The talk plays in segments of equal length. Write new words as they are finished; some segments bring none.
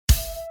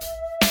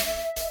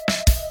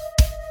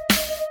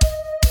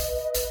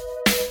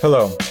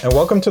Hello, and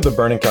welcome to the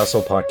Burning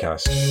Castle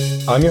podcast.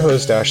 I'm your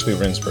host, Ashley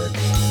Rinsberg.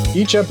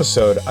 Each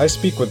episode, I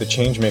speak with a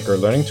changemaker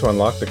learning to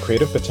unlock the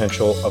creative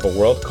potential of a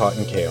world caught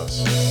in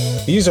chaos.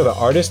 These are the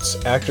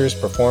artists, actors,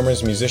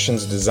 performers,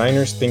 musicians,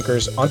 designers,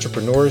 thinkers,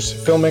 entrepreneurs,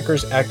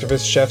 filmmakers,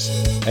 activists, chefs,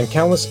 and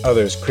countless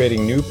others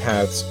creating new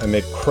paths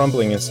amid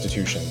crumbling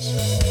institutions.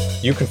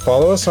 You can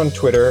follow us on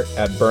Twitter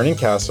at Burning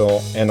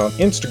Castle and on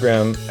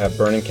Instagram at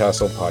Burning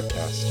Castle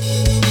Podcast.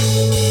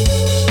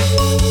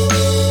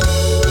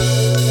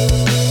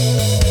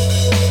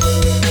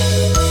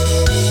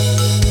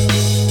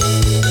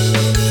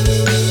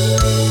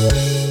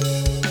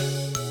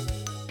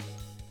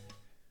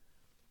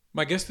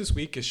 My guest this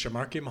week is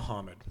Shamarky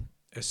Mohammed.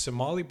 A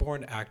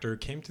Somali-born actor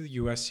came to the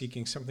U.S.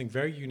 seeking something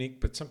very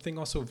unique, but something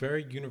also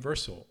very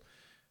universal: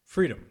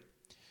 freedom.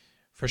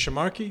 For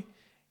Shamarky,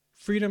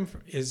 freedom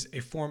is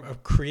a form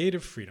of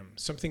creative freedom,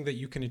 something that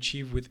you can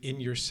achieve within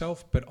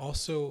yourself, but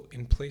also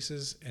in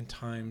places and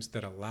times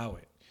that allow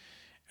it.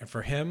 And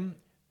for him,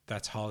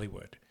 that's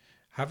Hollywood.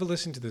 Have a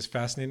listen to this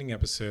fascinating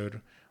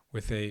episode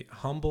with a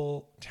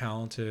humble,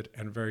 talented,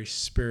 and very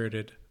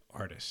spirited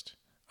artist.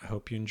 I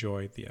hope you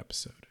enjoy the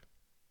episode.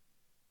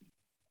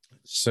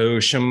 So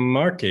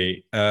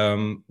Shamarky,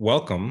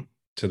 welcome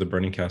to the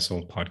Burning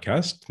Castle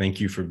podcast. Thank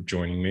you for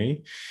joining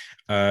me.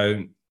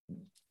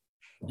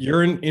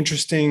 You're an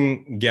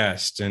interesting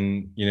guest,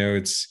 and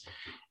this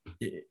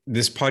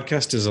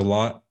podcast is a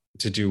lot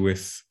to do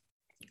with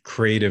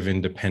creative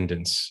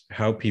independence,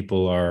 how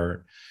people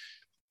are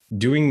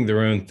doing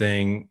their own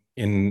thing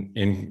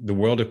in the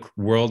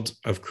world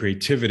of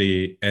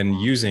creativity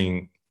and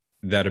using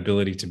that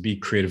ability to be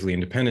creatively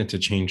independent to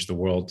change the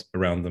world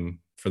around them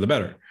for the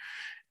better.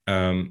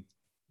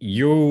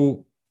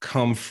 You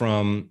come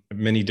from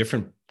many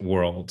different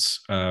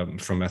worlds,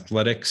 from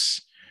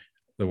athletics,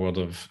 the world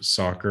of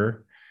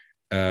soccer,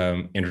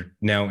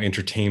 now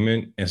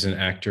entertainment as an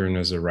actor and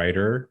as a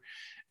writer.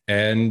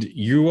 And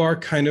you are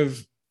kind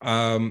of,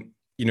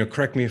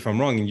 correct me if I'm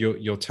wrong, and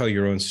you'll tell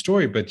your own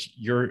story, but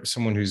you're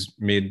someone who's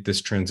made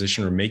this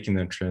transition or making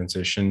that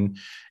transition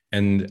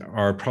and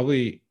you're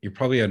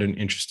probably at an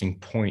interesting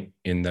point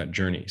in that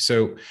journey.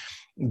 So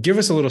give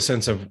us a little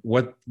sense of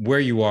where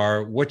you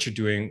are, what you're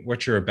doing,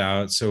 what you're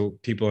about, so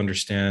people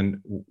understand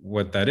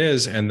what that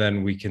is, and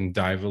then we can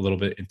dive a little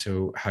bit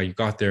into how you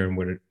got there and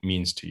what it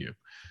means to you.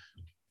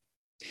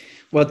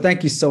 Well,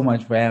 thank you so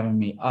much for having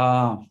me.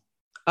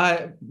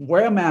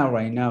 Where I'm at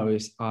right now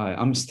is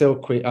I'm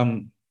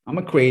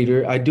a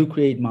creator. I do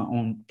create my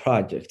own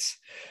projects.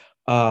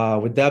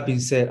 With that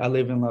being said, I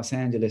live in Los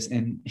Angeles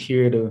and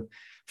here to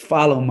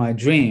follow my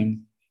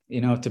dream,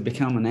 to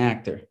become an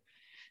actor.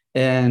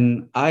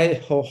 And I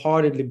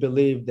wholeheartedly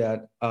believe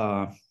that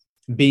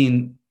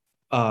being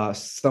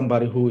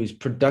somebody who is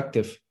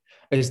productive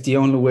is the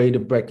only way to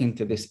break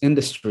into this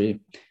industry.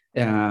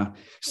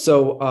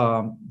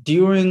 So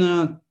during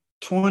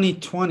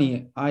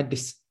 2020, I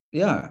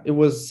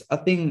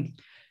think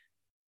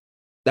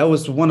that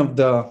was one of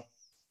the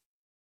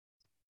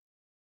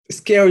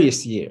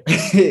scariest year,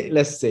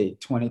 let's say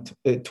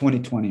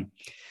 2020.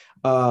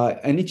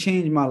 And it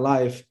changed my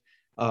life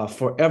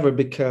forever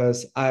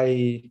because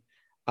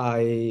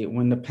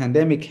when the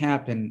pandemic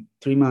happened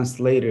 3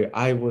 months later,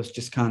 I was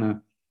just I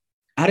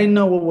didn't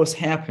know what was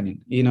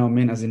happening.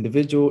 As an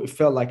individual, it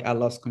felt like I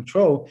lost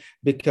control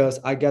because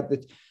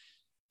that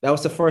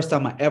was the first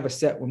time I ever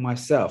sat with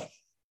myself.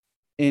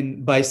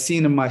 And by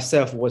seeing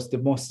myself was the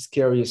most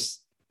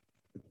scariest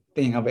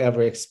thing I've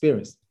ever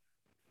experienced.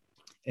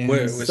 And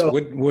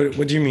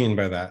what do you mean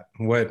by that?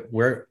 What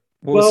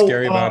was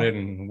scary about it,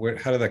 and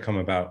how did that come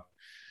about?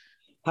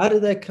 How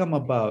did that come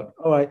about?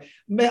 All right.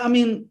 I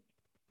mean,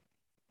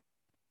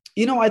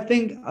 I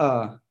think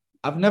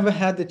I've never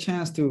had the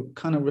chance to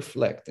kind of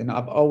reflect, and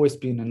I've always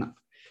been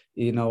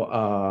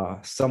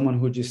someone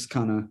who just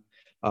kind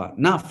of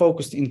not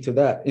focused into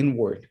that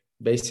inward,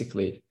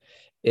 basically.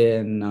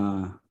 And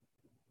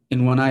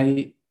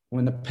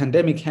when the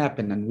pandemic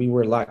happened and we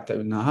were locked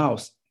in the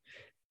house,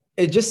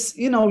 it just,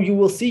 you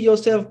will see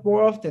yourself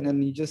more often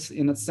and you just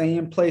in the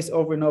same place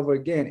over and over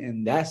again.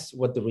 And that's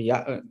what the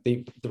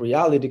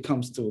reality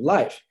comes to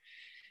life.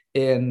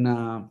 And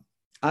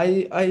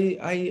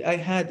I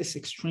had this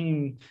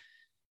extreme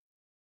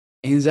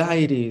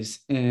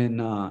anxieties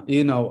and,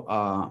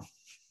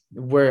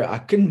 where I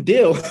couldn't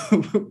deal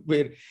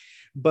with,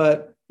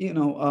 but,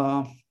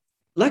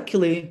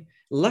 luckily,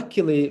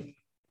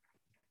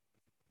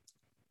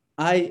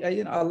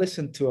 I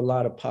listen to a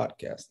lot of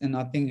podcasts, and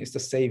I think it's the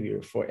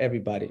savior for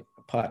everybody,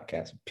 a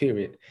podcast,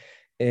 period.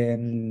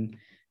 And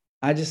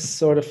I just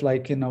sort of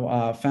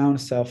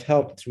found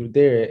self-help through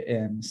there.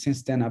 And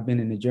since then, I've been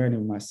in a journey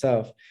with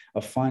myself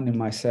of finding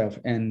myself.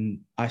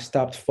 And I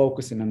stopped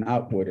focusing on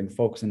outward and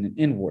focusing on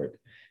inward.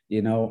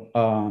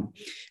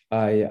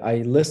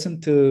 I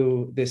listened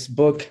to this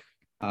book,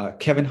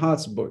 Kevin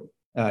Hart's book.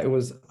 It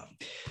was,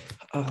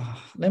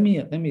 let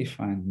me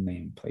find the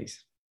name,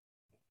 please.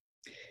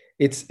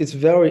 It's a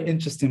very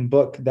interesting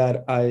book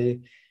that I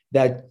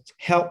that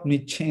helped me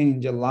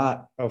change a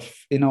lot of,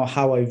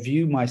 how I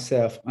view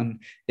myself, and,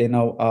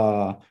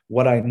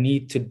 what I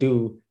need to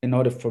do in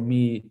order for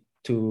me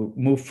to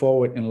move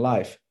forward in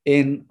life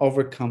and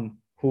overcome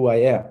who I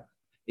am,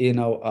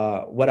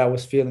 what I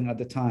was feeling at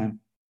the time.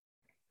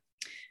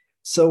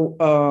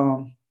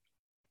 So,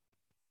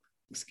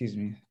 excuse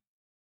me.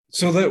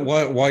 So that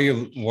while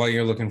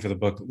you're looking for the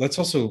book, let's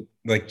also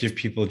like give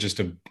people just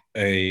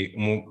a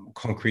more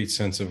concrete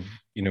sense of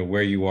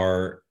where you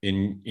are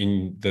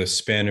in the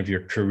span of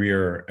your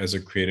career as a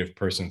creative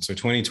person. So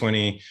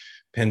 2020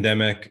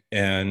 pandemic,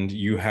 and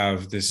you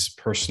have this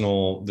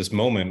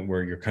moment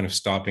where you're kind of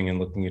stopping and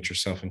looking at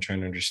yourself and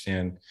trying to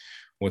understand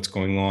what's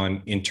going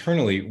on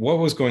internally. What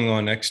was going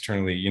on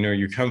externally?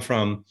 You come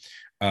from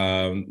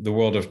the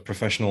world of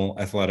professional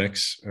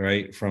athletics,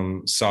 right?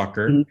 From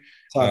soccer.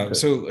 Soccer.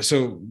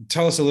 So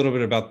tell us a little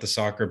bit about the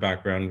soccer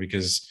background,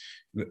 because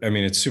I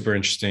mean, it's super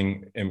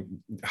interesting, and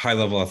high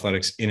level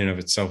athletics in and of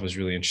itself is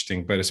really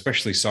interesting, but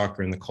especially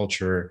soccer and the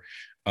culture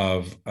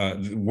of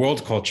the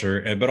world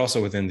culture, but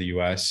also within the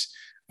US.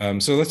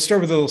 So let's start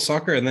with a little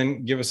soccer, and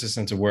then give us a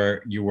sense of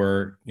where you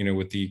were,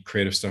 with the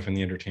creative stuff and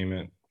the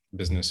entertainment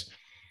business.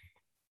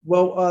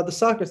 Well, the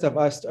soccer stuff,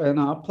 I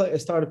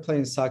started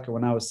playing soccer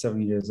when I was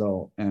 7 years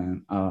old,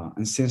 and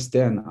since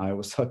then I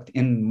was hooked.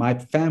 In my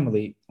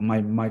family,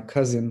 my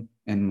cousin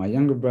and my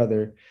younger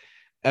brother,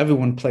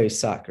 everyone plays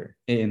soccer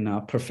in a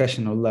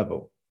professional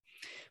level.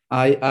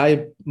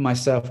 I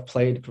myself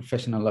played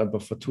professional level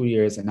for 2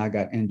 years, and I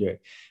got injured,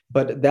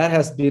 but that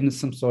has been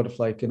some sort of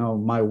like,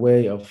 my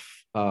way of,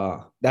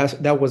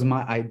 that was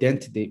my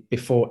identity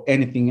before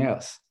anything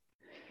else.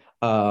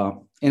 Uh,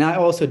 and I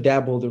also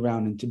dabbled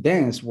around into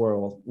dance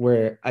world,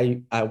 where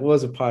I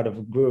was a part of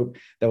a group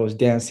that was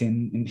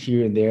dancing in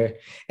here and there.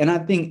 And I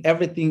think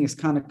everything is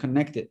kind of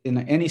connected. In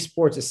any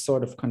sports is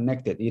sort of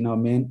connected, you know what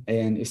I mean?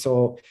 And it's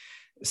all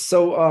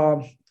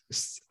so.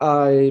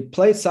 I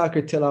played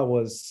soccer till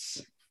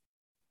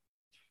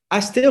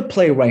I still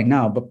play right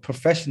now, but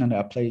professionally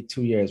I played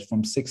 2 years,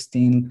 from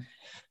 16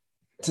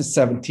 to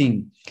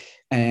 17,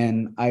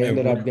 and I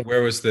ended up getting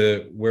Where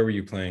were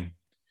you playing?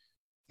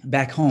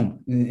 back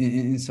home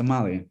in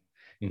Somalia.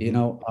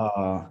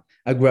 Mm-hmm.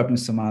 I grew up in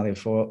Somalia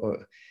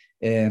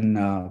and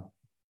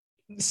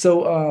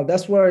so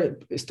that's where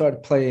I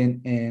started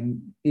playing,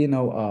 and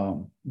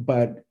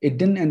but it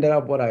didn't end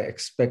up what I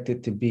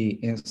expected to be,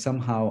 and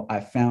somehow I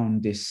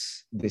found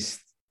this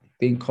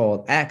thing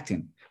called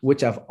acting,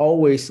 which I've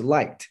always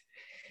liked,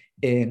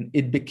 and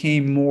it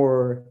became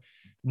more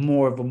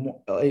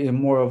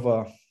of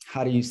a,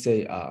 how do you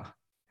say,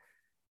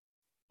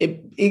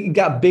 it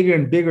got bigger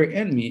and bigger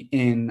in me,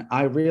 and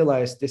I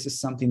realized this is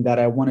something that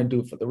I want to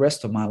do for the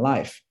rest of my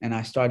life, and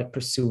I started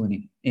pursuing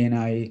it, and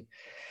I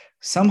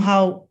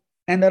somehow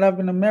ended up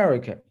in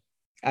America.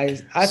 I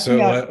think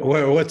So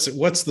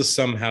what's the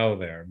somehow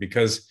there?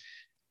 Because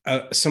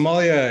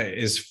Somalia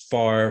is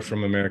far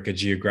from America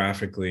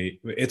geographically.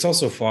 It's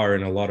also far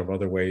in a lot of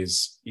other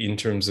ways in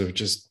terms of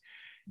just,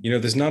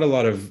 there's not a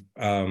lot of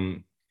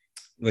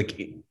like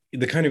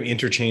the kind of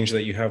interchange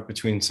that you have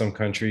between some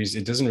countries.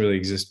 It doesn't really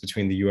exist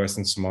between the US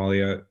and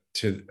Somalia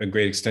to a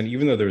great extent,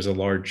 even though there's a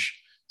large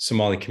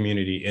Somali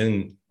community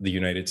in the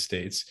United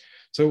States.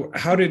 So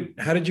how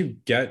did you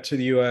get to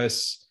the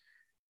US?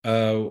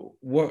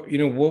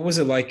 What was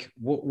it like?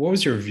 What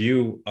was your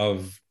view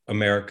of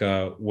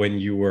America when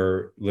you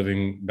were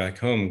living back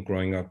home,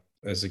 growing up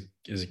as a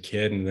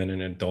kid and then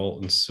an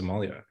adult in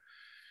Somalia?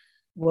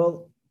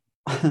 well,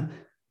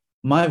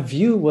 my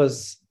view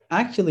was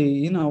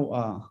actually,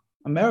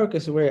 America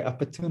is where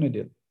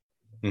opportunity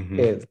Mm-hmm.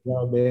 is. You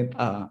know what I mean?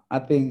 I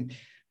think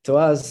to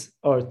us,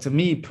 or to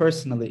me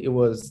personally, it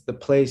was the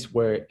place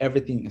where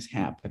everything is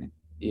happening.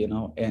 And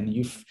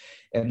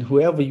and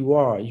whoever you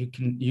are, you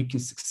can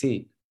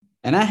succeed.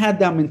 And I had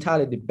that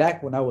mentality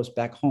back when I was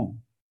back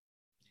home,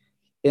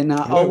 and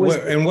I always,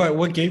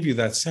 What gave you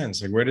that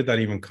sense? Like, where did that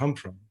even come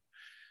from?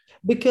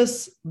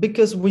 because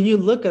when you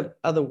look at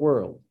other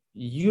world,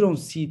 you don't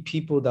see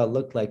people that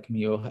look like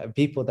me, or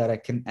people that I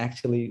can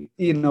actually,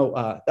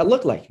 that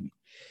look like me,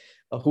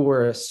 who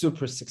were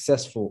super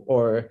successful,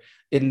 or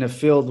in the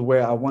field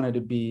where I wanted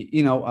to be,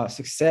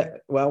 success,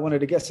 where I wanted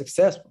to get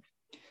successful.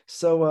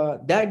 So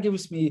that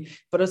gives me,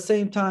 but at the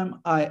same time,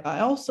 I think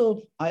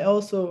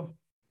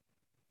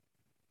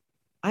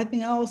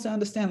I also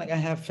understand, like, I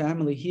have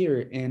family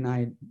here, and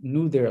I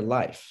knew their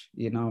life,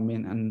 what I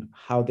mean, and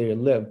how they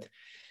lived.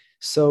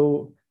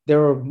 So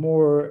there are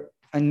more,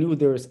 I knew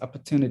there was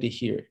opportunity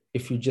here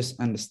if you just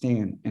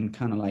understand and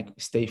kind of like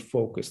stay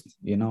focused.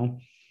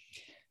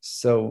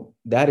 So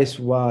that is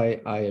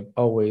why I've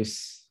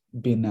always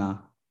been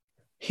a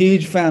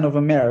huge fan of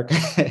America.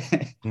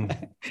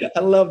 Mm. I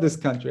love this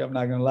country. I'm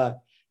not gonna lie.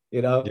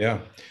 Yeah,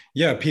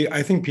 yeah.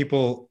 I think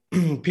people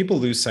people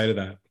lose sight of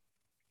that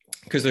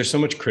because there's so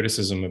much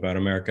criticism about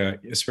America,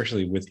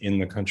 especially within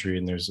the country,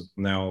 and there's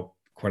now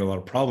quite a lot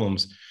of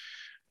problems.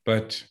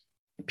 But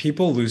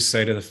people lose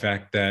sight of the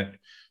fact that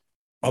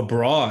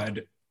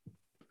abroad,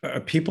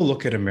 people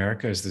look at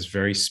America as this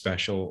very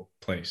special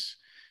place.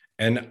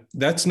 And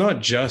that's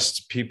not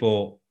just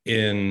people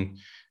in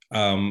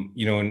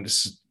in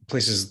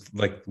places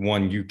like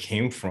one you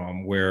came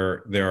from,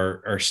 where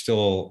are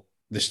still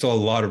there's still a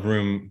lot of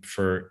room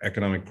for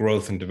economic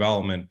growth and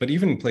development. But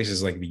even in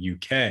places like the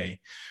UK,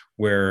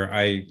 where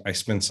I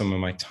spend some of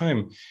my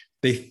time,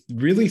 they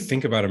really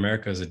think about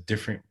America as a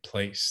different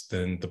place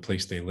than the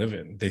place they live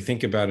in. They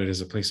think about it as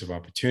a place of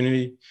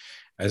opportunity,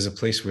 as a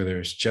place where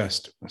there's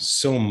just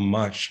so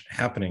much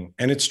happening.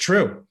 And it's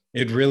true.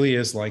 It really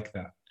is like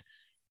that.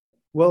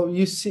 Well,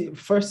 you see,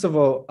 first of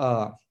all,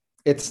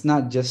 it's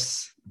not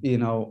just,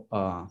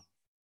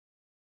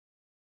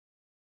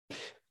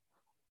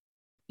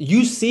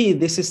 you see,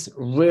 this is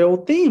real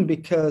thing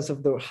because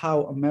of the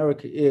how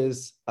America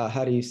is,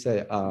 how do you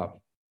say,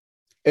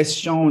 it's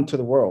shown to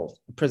the world,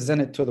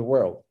 presented to the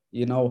world.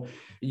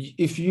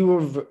 If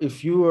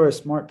you were a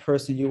smart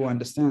person, you will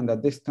understand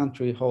that this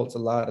country holds a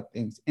lot of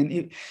things,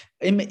 and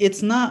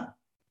it's not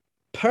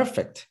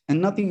perfect,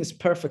 and nothing is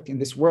perfect in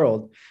this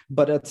world.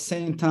 But at the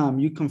same time,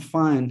 you can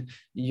find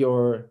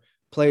your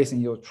place in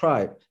your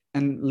tribe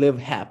and live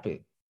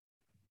happy.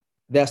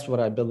 That's what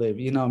I believe.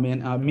 I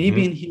mean, me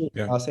being here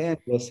in Los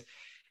Angeles,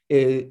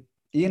 I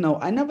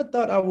never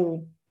thought I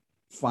will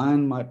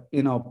find my,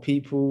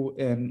 people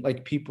and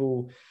like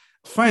people,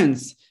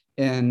 friends,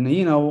 and,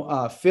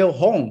 feel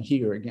home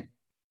here again,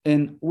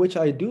 and which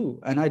I do.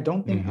 And I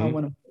don't think I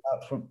want to move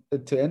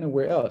out to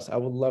anywhere else. I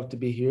would love to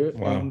be here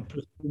and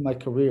pursue my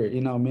career,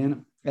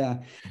 man. Yeah.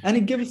 And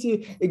it gives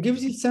you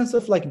a sense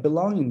of like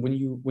belonging when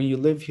you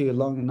live here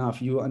long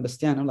enough. You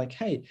understand. I'm like,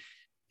 hey,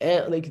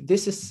 like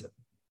this is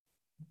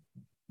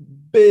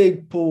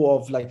big pool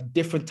of like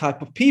different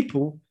type of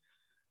people,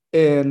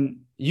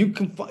 and you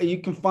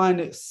can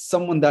find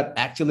someone that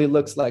actually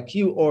looks like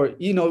you, or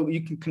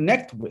you can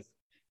connect with.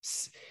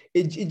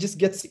 It just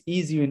gets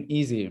easier and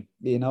easier.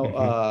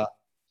 Yeah.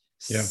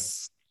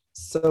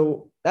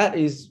 So that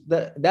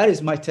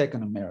is my take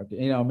on America.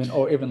 I mean,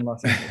 or even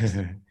Los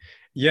Angeles.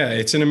 Yeah,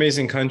 it's an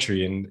amazing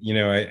country, and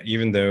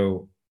even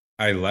though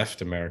I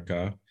left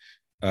America,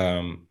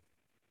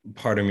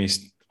 part of me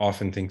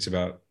often thinks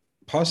about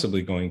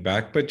possibly going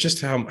back, but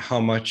just how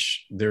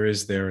much there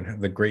is there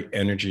and the great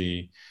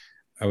energy.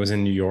 I was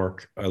in New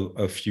York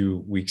a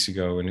few weeks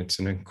ago, and it's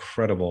an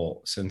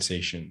incredible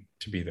sensation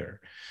to be there.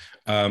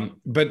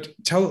 But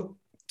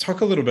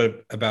talk a little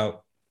bit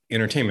about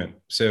entertainment.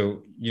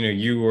 So,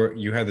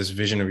 you had this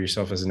vision of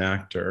yourself as an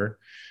actor.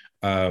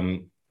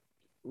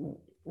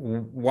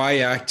 Why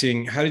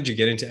acting? How did you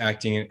get into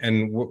acting?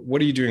 And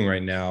what are you doing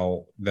right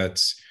now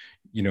that's,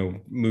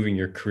 moving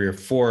your career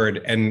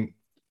forward? And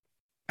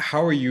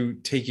how are you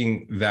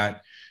taking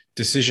that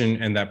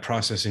decision and that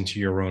process into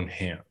your own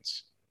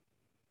hands?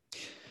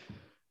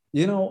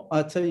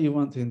 I'll tell you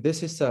one thing.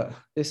 This is a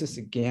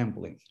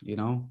gambling,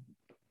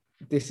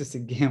 this is a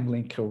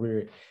gambling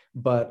career,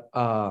 but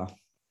I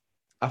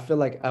feel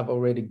like I've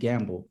already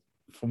gambled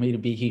for me to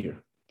be here.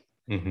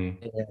 And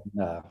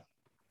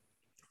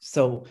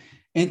so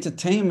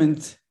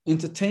entertainment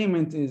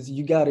is,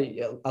 you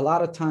gotta, a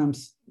lot of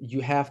times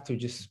you have to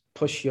just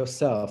push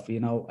yourself,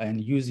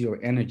 and use your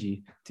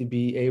energy to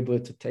be able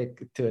to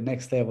take it to the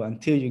next level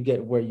until you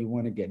get where you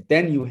want to get.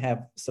 Then you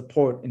have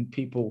support and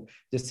people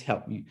just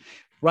help me.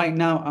 Right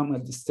now, I'm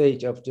at the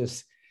stage of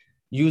just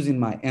using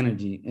my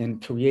energy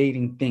and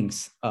creating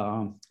things.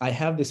 I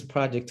have this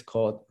project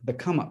called The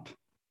Come Up,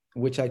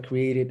 which I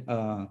created.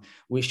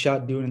 We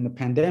shot during the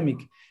pandemic.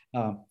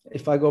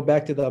 If I go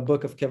back to the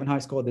book of Kevin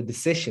Hart's called The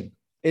Decision,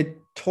 it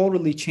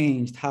totally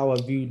changed how I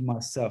viewed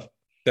myself.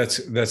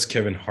 That's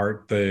Kevin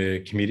Hart,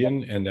 the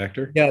comedian and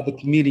actor. Yeah, the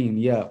comedian.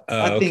 Yeah.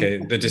 Okay,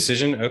 The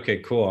Decision. Okay,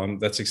 cool.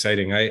 That's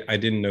exciting. I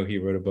didn't know he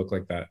wrote a book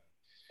like that.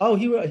 Oh,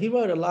 he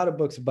wrote a lot of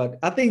books, but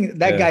I think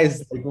that guy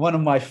is like one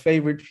of my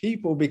favorite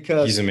people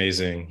because he's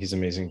amazing. He's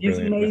amazing. He's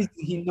amazing.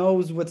 He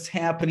knows what's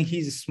happening.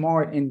 He's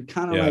smart and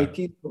kind of like,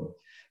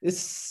 it's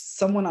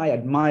someone I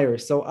admire.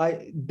 So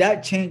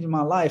that changed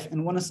my life.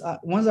 And once I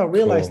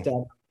realized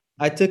that,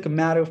 I took a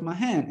matter of my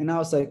hand, and I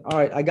was like, all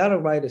right, I got to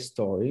write a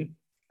story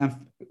and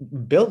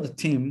build a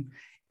team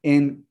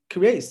and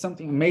create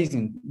something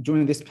amazing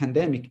during this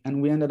pandemic.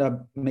 And we ended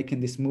up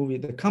making this movie,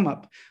 The Come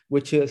Up,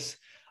 which is,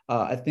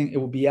 I think it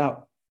will be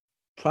out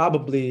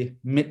probably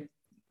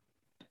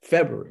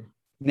mid-February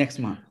next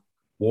month.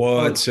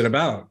 What's it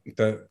about?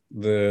 The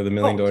 $1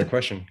 million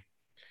question.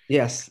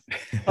 Yes.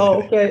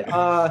 Oh, okay.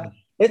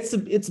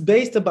 It's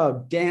based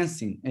about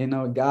dancing.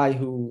 A guy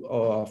who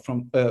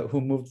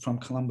moved from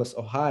Columbus,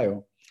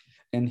 Ohio,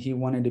 and he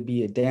wanted to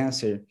be a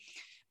dancer,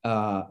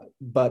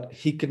 but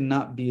he could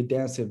not be a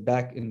dancer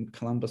back in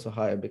Columbus,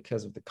 Ohio,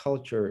 because of the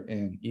culture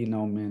and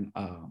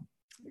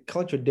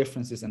culture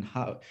differences, and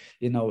how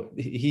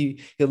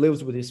he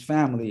lives with his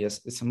family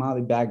as a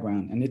Somali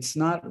background, and it's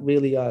not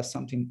really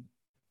something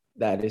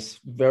that is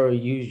very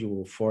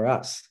usual for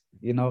us,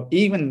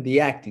 even the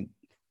acting.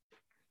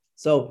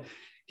 So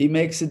he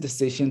makes a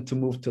decision to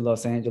move to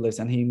Los Angeles,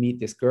 and he meet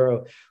this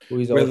girl who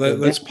is also.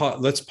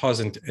 Let's pause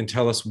and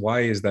tell us,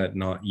 why is that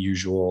not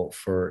usual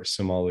for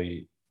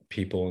Somali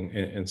people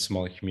in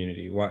Somali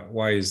community?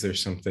 Why is there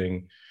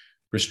something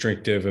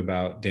restrictive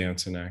about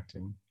dance and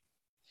acting?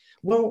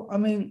 Well, I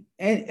mean,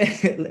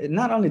 and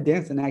not only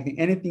dance and acting,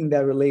 anything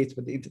that relates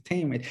with the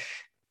entertainment.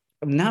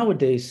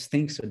 Nowadays,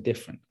 things are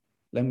different.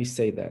 Let me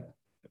say that.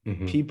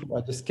 Hmm. People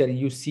are just getting,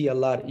 you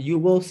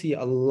will see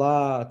a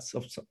lot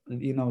of,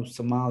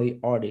 Somali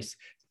artists,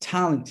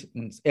 talented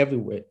ones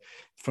everywhere,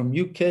 from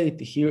UK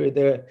to here or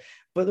there.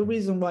 But the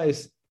reason why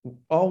is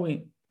all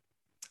we,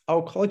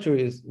 our culture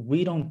is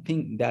we don't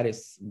think that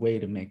is way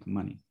to make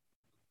money.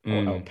 Or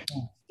our Mm,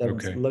 parents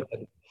doesn't okay. look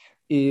at it.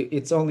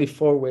 It's only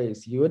four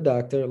ways: you a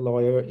doctor,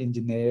 lawyer,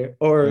 engineer,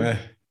 or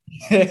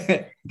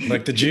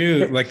Like the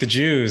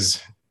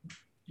Jews,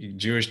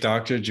 Jewish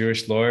doctor,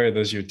 Jewish lawyer.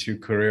 Those are your two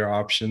career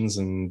options,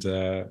 and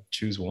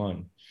choose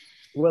one.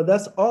 well,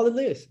 that's all it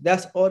is.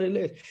 That's all it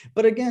is.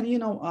 But again,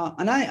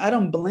 and I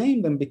don't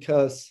blame them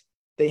because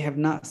they have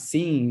not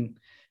seen,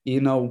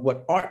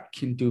 what art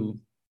can do,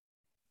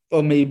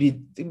 or maybe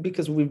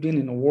because we've been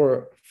in a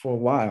war for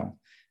a while,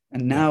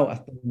 and Yeah. now I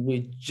think we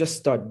just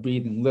start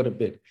breathing a little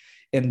bit,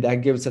 and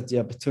that gives us the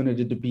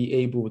opportunity to be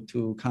able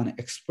to kind of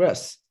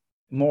express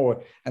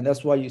more. And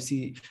that's why you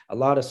see a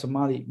lot of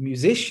Somali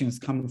musicians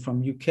coming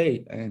from UK,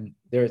 and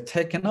they're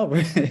taking over,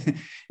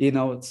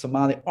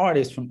 Somali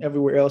artists from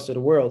everywhere else in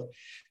the world.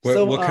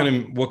 So What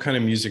kind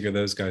of music are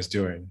those guys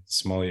doing?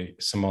 Somali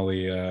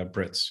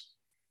Brits.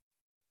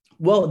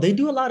 well, they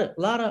do a lot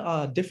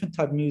of different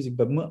type of music,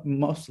 but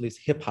mostly it's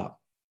hip hop.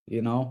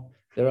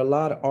 There are a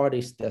lot of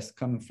artists that's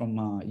coming from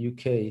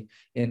UK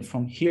and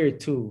from here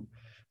too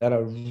that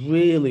are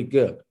really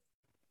good.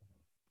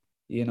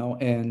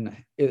 And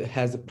it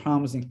has a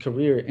promising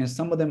career, and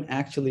some of them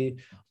actually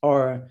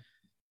are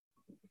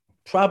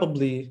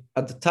probably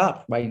at the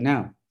top right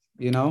now.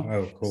 You know,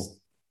 Oh, cool.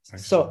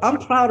 Nice. so I'm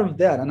proud of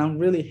that, and I'm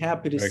really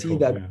happy to Very see cool.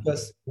 that Yeah.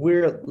 because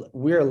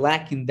we're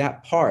lacking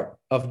that part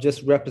of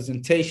just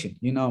representation,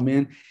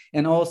 man.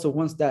 And also,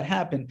 once that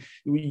happened,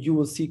 you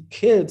will see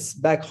kids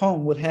back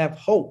home would have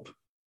hope,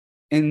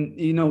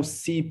 and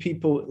see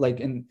people like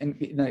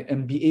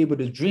and be able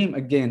to dream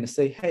again, to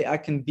say, hey, I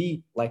can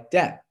be like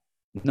that,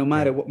 no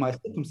matter Right. what my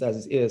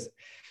circumstances is.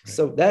 Right.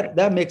 So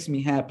that makes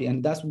me happy,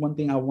 and that's one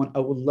thing I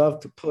would love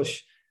to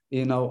push.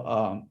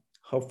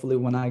 Hopefully,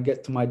 when I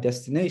get to my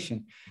destination,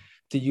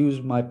 to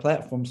use my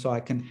platform so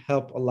I can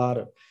help a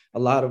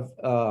lot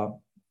of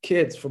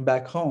kids from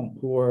back home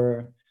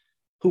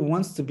who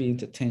wants to be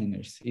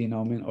entertainers,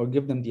 or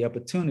give them the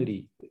opportunity.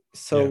 Yeah.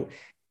 So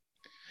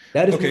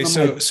that is Okay. one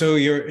of my. So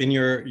you're in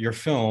your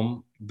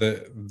film, the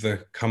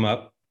Come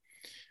Up.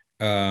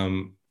 Um,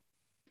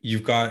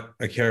 you've got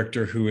a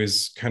character who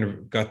is kind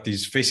of got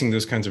these facing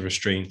those kinds of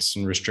restraints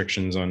and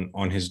restrictions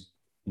on his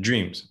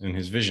dreams and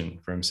his vision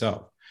for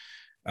himself.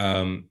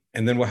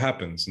 And then what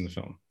happens in the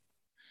film?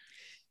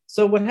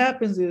 So what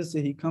happens is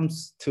he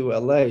comes to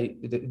LA,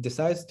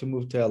 decides to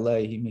move to LA.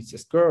 He meets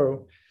this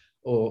girl,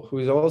 who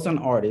is also an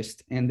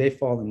artist, and they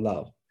fall in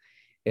love.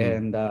 Hmm.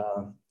 And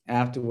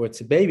afterwards,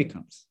 a baby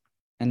comes,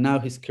 and now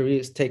his career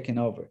is taken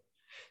over.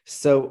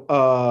 So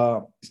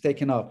it's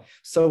taken off.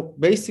 So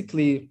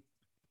basically,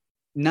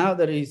 now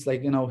that he's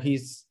like,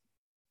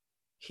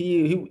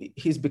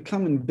 he's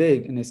becoming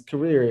big in his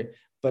career,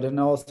 but then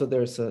also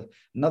there's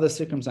another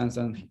circumstance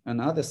on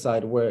another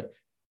side where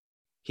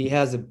he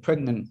has a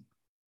pregnant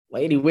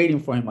lady waiting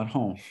for him at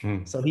home.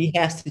 Hmm. So he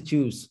has to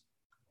choose.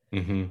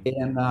 Hmm.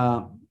 And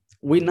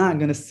we're not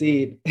gonna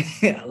see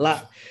it a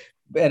lot.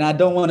 And I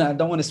don't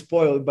want to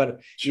spoil it,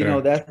 but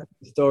Sure. that's what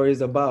the story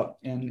is about.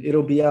 And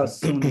it'll be out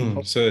soon.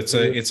 And So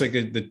hopefully, it's like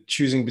the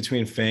choosing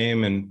between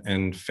fame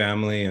and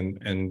family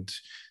and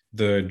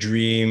the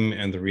dream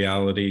and the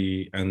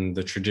reality and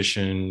the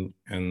tradition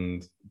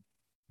and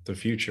the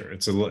future.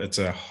 It's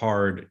a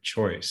hard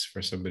choice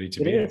for somebody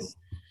to it be in.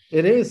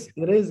 is.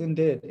 It is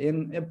indeed.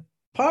 And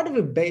part of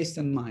it based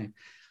on my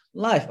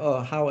life,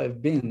 or how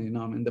I've been,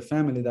 in the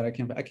family that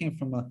I came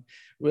from a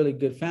really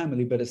good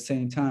family, but at the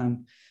same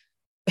time,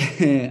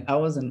 I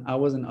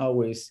wasn't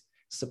always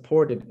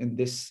supported in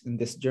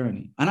this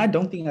journey, and I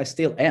don't think I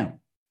still am.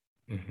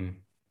 Mhm.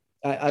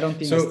 I don't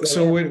think I So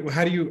still am.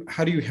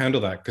 how do you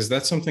handle that? Because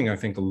that's something I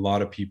think a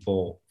lot of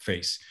people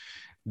face.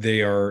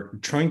 They are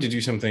trying to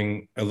do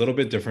something a little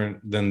bit different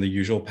than the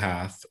usual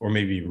path, or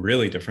maybe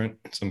really different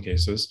in some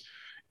cases,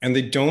 and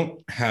they don't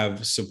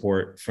have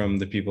support from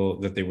the people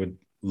that they would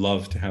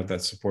love to have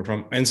that support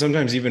from. And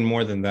sometimes even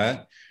more than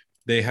that,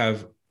 they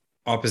have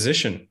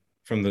opposition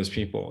from those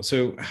people.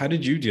 So how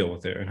did you deal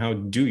with it, and how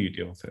do you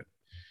deal with it?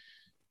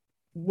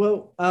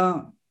 Well,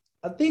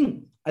 I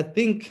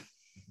think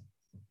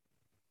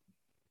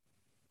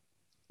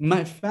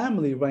my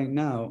family right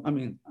now. I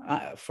mean,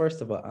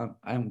 first of all,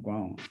 I'm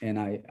grown, and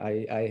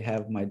I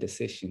have my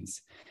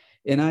decisions,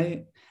 and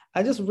I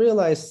just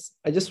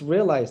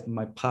realized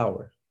my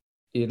power,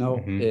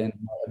 Hmm. and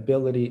my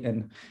ability,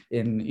 and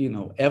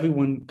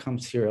everyone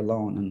comes here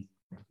alone and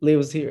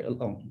lives here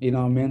alone. What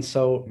I mean?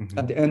 So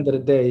at Hmm. the end of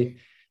the day,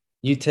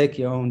 you take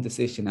your own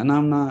decision, and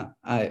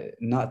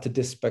not to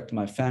disrespect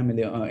my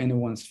family or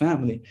anyone's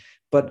family,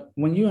 but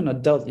when you're an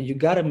adult, you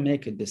got to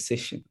make a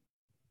decision.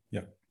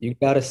 Yeah. You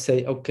got to say,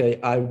 okay,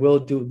 I will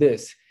do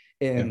this.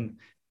 Yeah. And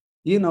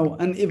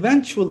and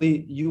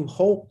eventually you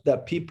hope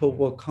that people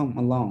will come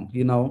along,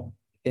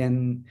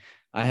 and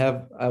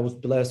I was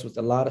blessed with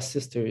a lot of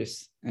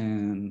sisters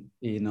and,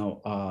 and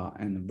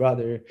a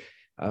brother.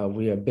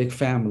 We are a big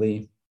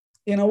family.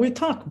 We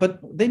talk, but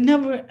they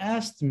never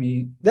asked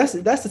me. That's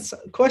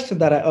a question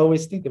that I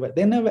always think about.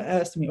 They never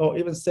asked me or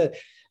even said,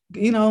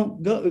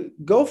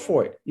 go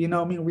for it.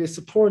 I mean, we're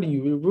supporting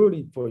you, we're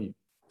rooting for you.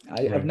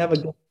 I've Right. never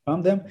got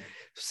from them.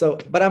 So,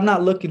 but I'm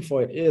not looking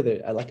for it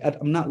either.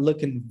 I'm not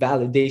looking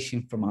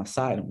validation from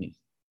outside of me.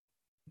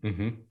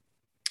 Mm-hmm.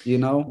 You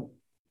know,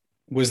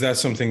 Was that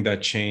something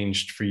that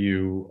changed for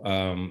you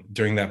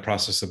during that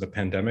process of the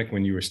pandemic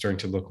when you were starting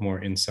to look more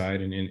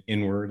inside and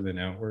inward than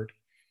outward?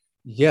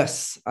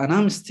 yes, and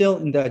I'm still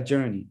in that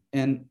journey.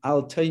 And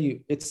I'll tell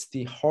you, it's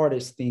the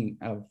hardest thing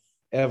I've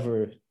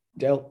ever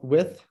dealt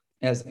with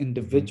as Mm-hmm.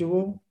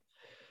 individual.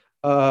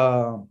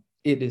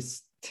 It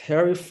is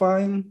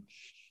terrifying.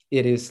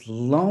 It is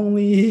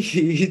lonely.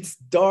 It's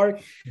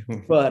dark,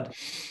 but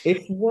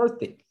it's worth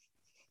it.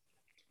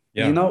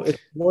 Yeah.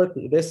 It's worth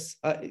it.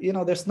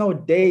 There's no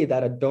day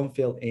that I don't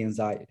feel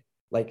anxiety.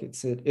 Like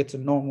it's a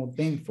normal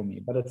thing for me.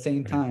 But at the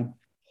same Right. time,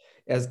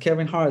 as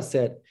Kevin Hart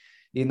said,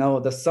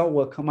 the sun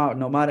will come out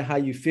no matter how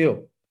you feel.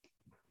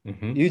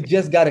 Mm-hmm. You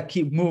just got to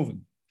keep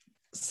moving.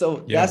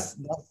 So Yeah. that's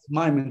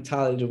my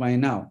mentality right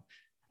now,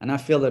 and I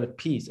feel at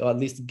peace, or at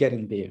least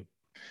getting there.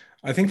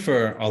 I think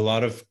for a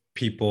lot of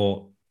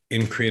people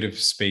in creative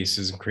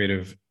spaces and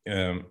creative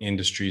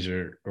industries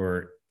or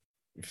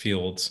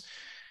fields,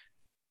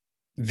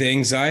 the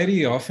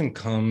anxiety often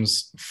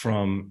comes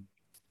from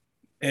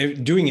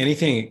doing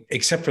anything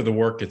except for the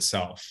work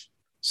itself.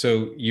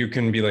 So you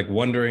can be like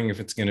wondering if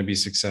it's going to be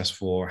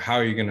successful or how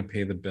you're going to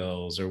pay the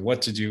bills or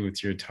what to do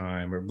with your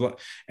time or blah.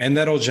 And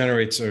that all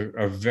generates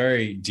a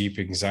very deep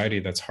anxiety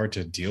that's hard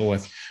to deal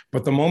with.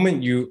 But the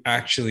moment you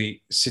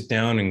actually sit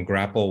down and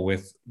grapple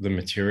with the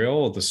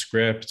material, the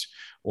script,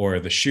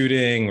 or the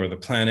shooting or the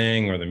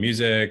planning or the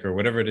music or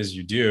whatever it is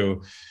you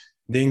do,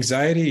 the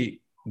anxiety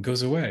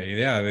goes away.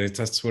 Yeah,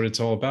 that's what it's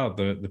all about,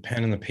 the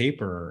pen and the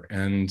paper.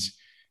 And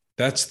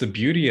that's the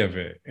beauty of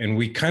it. And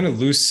we kind of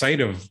lose sight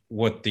of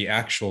what the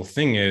actual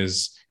thing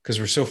is because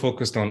we're so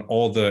focused on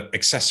all the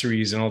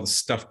accessories and all the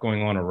stuff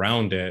going on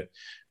around it.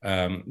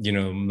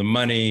 The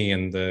money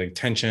and the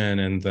attention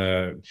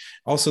and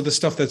also the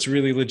stuff that's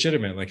really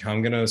legitimate, like how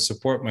I'm going to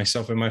support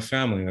myself and my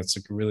family. That's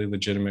a really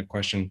legitimate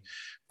question,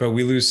 but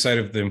we lose sight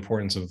of the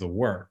importance of the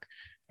work,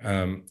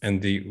 and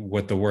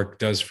what the work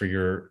does for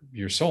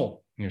your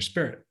soul and your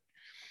spirit.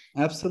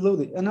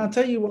 Absolutely. And I'll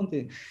tell you one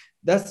thing.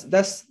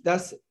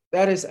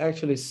 That is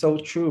actually so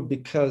true,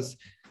 because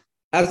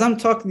as I'm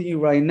talking to you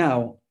right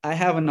now, I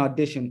have an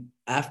audition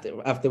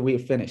after we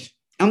finish.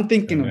 I'm Oh,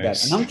 thinking of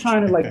that, and nice. I'm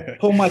trying to like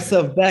pull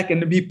myself back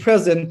and to be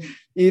present,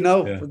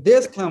 Yeah. for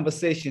this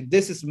conversation.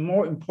 This is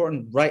more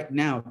important right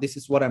now. This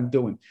is what I'm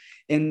doing.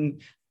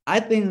 And I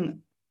think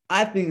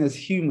I think as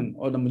human,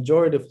 or the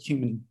majority of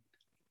human,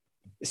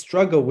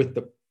 struggle with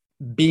the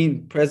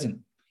being present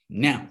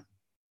now,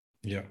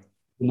 Yeah.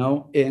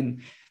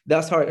 and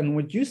that's hard. And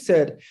what you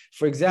said,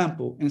 for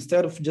example,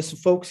 instead of just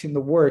focusing the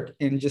work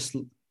and just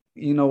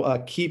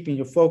keeping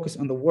your focus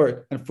on the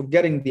work and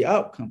forgetting the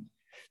outcome,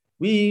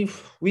 we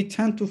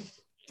tend to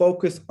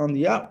focus on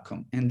the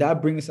outcome, and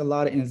that brings a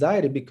lot of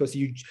anxiety, because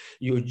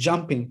you're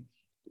jumping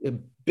a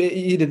bit,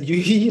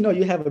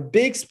 you have a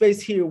big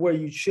space here where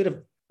you should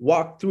have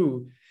walked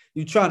through.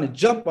 You're trying to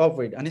jump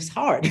over it, and it's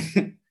hard.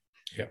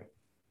 Yeah.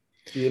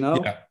 you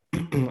know Yeah.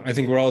 I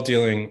think we're all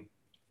dealing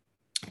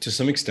to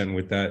some extent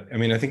with that. I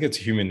mean, I think it's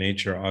human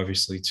nature,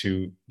 obviously,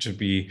 to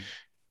be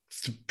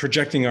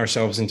projecting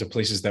ourselves into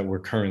places that we're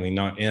currently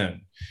not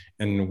in,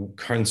 and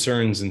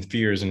concerns and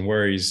fears and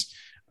worries.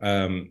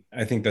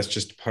 I think that's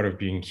just part of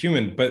being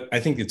human. But I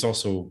think it's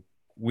also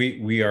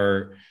we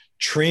are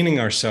training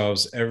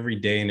ourselves every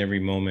day and every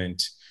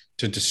moment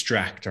to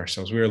distract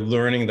ourselves. We are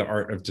learning the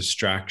art of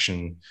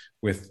distraction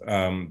with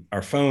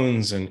our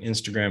phones and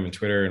Instagram and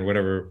Twitter and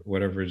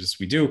whatever it is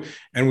we do,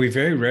 and we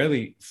very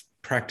rarely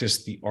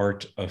practice the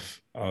art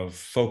of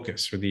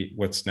focus, or the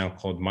what's now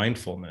called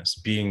mindfulness,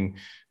 being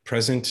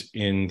present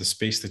in the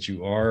space that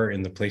you are,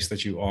 in the place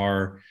that you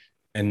are,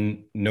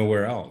 and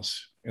nowhere else.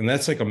 And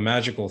that's like a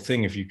magical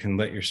thing if you can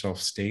let yourself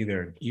stay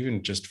there,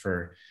 even just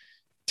for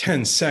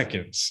 10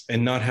 seconds,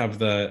 and not have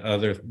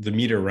the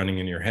meter running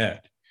in your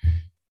head.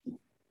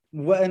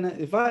 when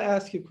If I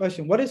ask you a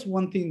question, what is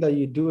one thing that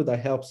you do that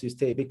helps you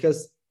stay?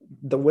 Because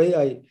the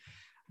way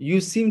you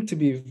seem to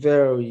be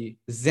very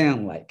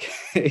zen like.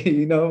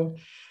 you know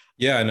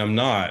Yeah, and I'm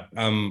not.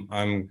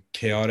 I'm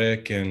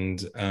chaotic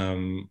and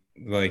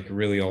like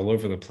really all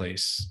over the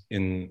place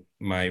in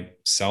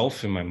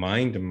myself, in my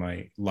mind, in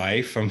my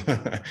life.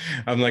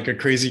 I'm like a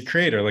crazy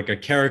creator, like a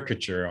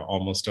caricature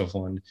almost of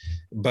one.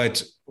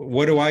 But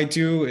what do I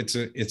do?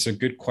 It's a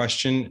good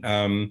question.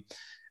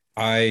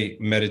 I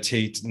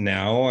meditate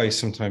now. I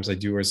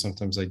do, or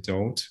sometimes I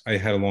don't. I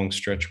had a long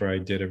stretch where I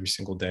did every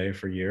single day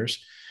for years.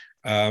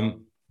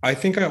 I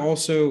think I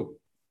also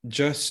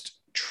just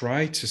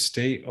try to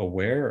stay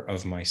aware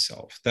of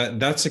myself.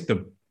 That's like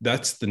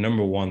That's the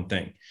number one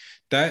thing.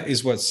 That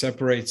is what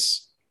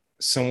separates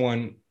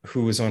someone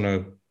who is on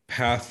a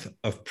path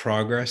of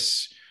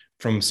progress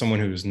from someone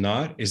who's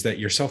not, is that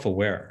you're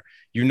self-aware.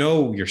 You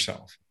know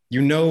yourself.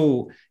 You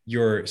know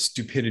your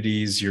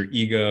stupidities, your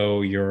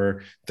ego,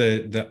 your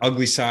the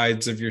ugly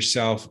sides of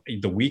yourself,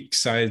 the weak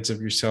sides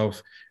of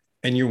yourself,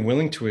 and you're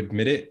willing to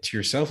admit it to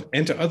yourself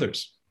and to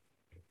others.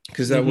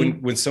 Because that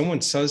when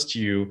someone says to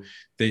you,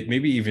 they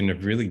maybe even a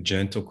really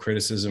gentle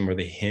criticism, or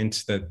they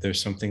hint that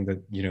there's something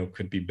that, you know,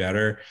 could be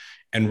better,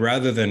 and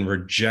rather than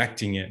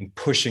rejecting it and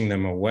pushing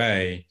them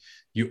away,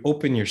 you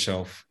open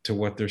yourself to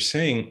what they're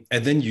saying,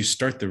 and then you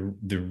start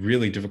the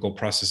really difficult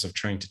process of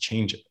trying to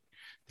change it,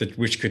 that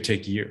which could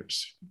take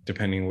years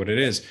depending on what it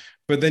is.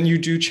 But then you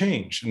do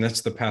change, and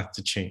that's the path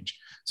to change.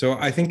 So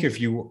I think if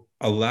you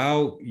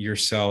allow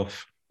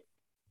yourself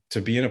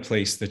to be in a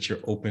place that you're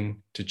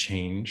open to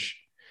change,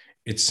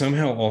 it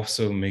somehow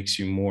also makes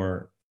you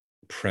more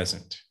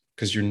present,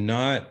 because you're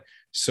not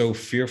so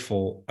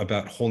fearful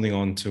about holding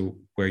on to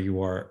where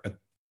you are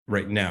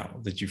right now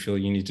that you feel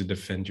you need to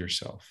defend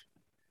yourself.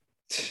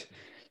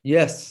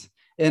 Yes.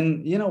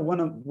 And, you know, one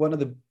of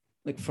the,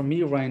 like for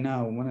me right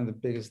now, one of the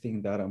biggest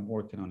things that I'm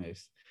working on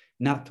is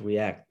not to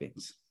react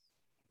things.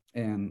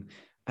 And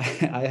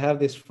I have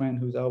this friend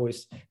who's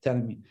always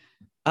telling me,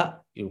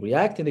 you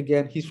reacted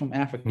again. He's from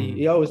Africa.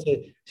 He always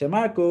say,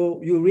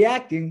 Marco, you're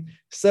reacting.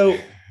 So,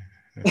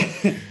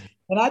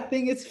 and I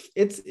think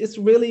it's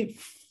really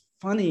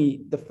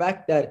funny, the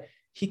fact that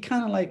he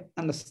kind of like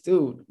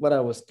understood what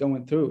I was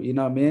going through, you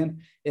know what I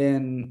mean?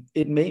 And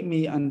it made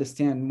me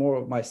understand more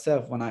of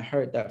myself when I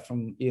heard that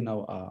from, you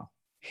know,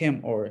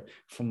 him or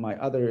from my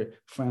other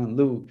friend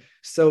Lou.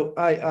 So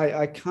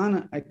I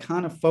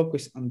kind of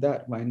focus on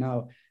that right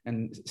now,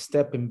 and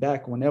stepping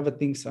back whenever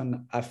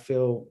I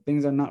feel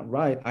things are not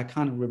right. I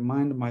kind of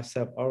remind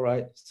myself, all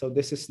right, so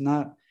this is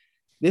not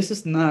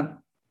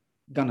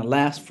gonna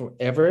last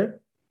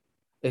forever.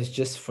 It's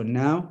just for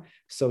now.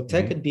 So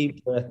take a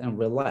deep breath and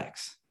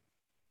relax.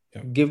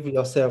 Yep. Give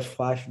yourself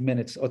 5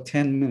 minutes or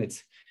 10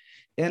 minutes.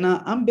 And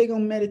I'm big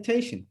on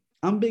meditation.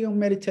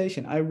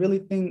 I really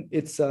think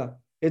it's a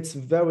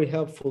very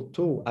helpful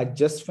tool. I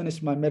just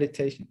finished my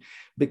meditation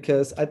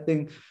because I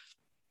think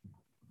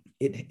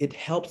it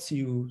helps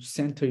you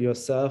center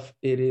yourself.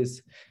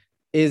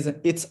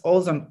 It's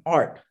also an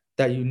art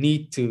that you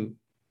need to,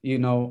 you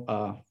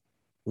know,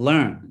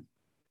 learn.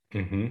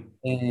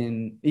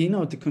 And, you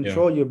know, to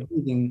control your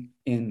breathing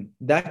in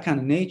that kind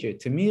of nature,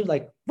 to me,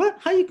 like, what?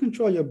 How you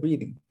control your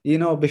breathing? You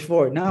know,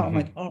 before now, I'm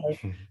like, all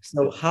right,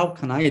 so how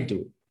can I do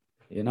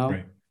it? You know?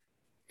 Right.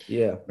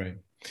 Yeah. Right.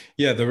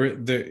 Yeah.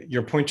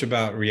 Your point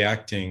about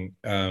reacting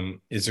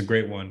is a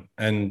great one.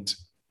 And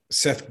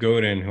Seth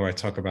Godin, who I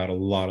talk about a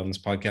lot on this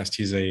podcast,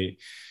 he's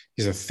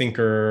a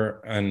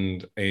thinker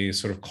and a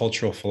sort of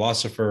cultural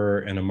philosopher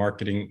and a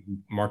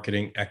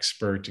marketing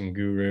expert and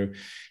guru.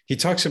 He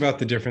talks about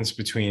the difference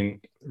between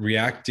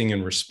reacting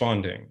and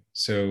responding.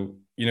 So,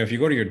 you know, if you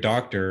go to your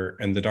doctor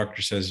and the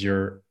doctor says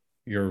you're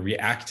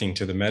reacting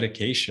to the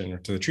medication or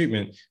to the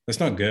treatment, that's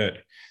not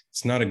good.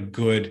 It's not a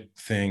good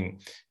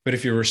thing. But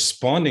if you're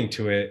responding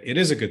to it, it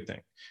is a good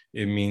thing.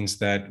 It means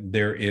that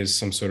there is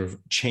some sort of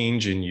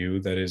change in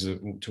you that is a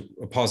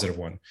positive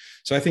one.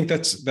 So I think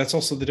that's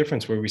also the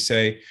difference, where we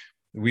say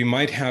we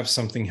might have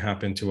something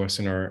happen to us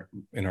in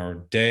our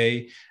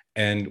day,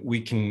 and we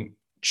can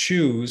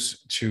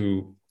choose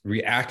to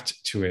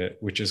react to it,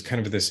 which is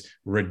kind of this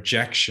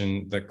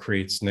rejection that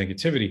creates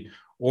negativity,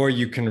 or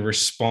you can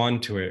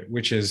respond to it,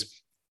 which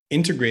is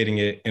integrating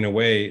it in a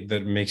way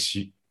that makes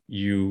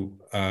you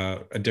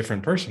a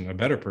different person, a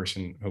better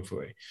person,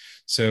 hopefully.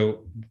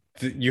 So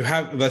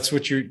that's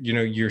what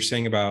you're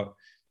saying about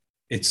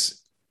it's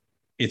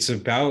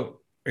about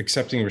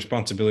accepting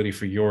responsibility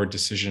for your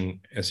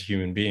decision as a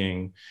human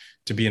being,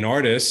 to be an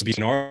artist, be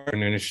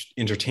an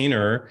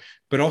entertainer,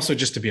 but also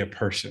just to be a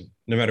person,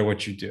 no matter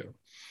what you do.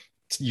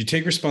 You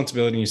take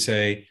responsibility and you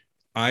say,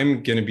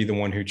 I'm going to be the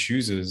one who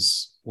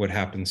chooses what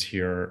happens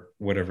here,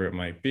 whatever it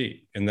might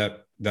be. And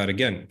that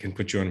again can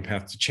put you on a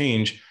path to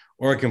change,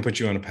 or it can put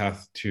you on a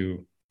path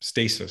to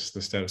stasis,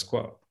 the status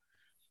quo.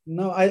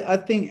 No, I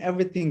think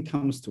everything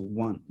comes to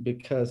one,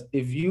 because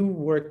if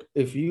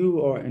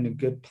you are in a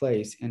good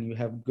place and you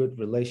have good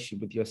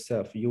relationship with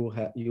yourself,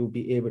 you'll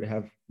be able to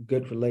have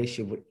good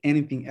relationship with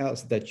anything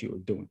else that you're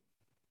doing.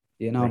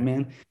 You know, right.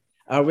 Man,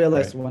 I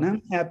realized when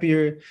I'm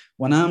happier,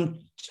 when I'm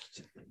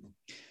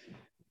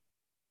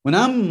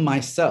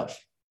myself,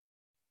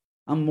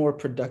 I'm more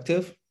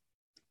productive.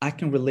 I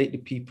can relate to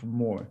people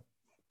more,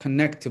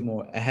 connect to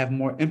more. I have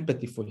more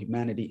empathy for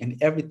humanity and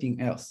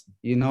everything else,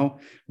 you know,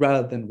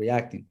 rather than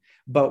reacting.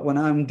 But when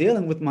I'm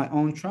dealing with my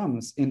own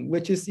traumas, in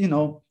which is, you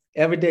know,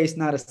 every day is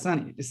not a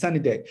sunny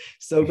day.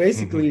 So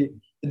basically,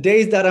 the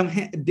days that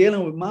I'm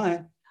dealing with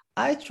mine,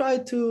 I try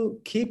to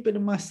keep it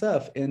in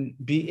myself and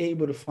be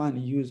able to find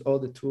and use all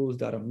the tools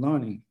that I'm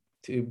learning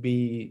to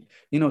be,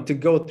 you know, to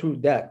go through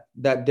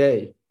that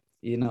day,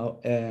 you know.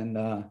 And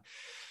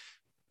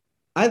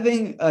I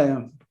think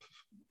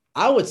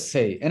I would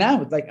say, and I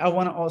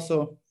want to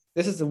also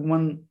this is the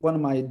one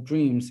of my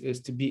dreams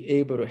is to be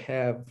able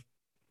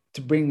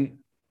to bring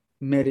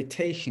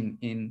meditation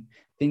in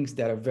things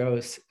that are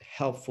very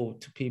helpful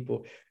to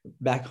people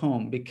back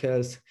home,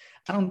 because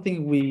I don't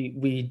think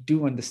we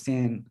do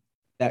understand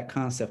that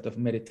concept of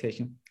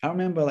meditation. I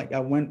remember like I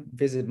went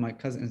visit my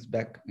cousins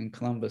back in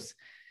Columbus,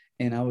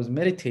 and I was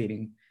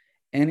meditating,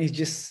 and it's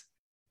just,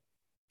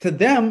 to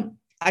them,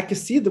 I could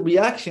see the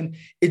reaction.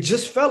 It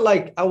just felt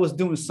like I was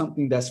doing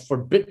something that's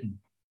forbidden,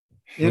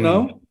 you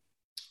know?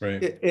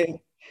 Right.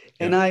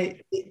 And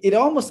it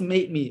almost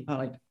made me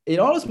like, it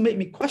almost made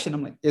me question.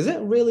 I'm like, is it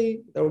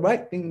really the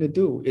right thing to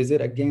do? Is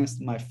it against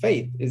my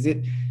faith? Is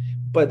it?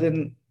 But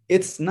then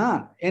it's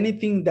not.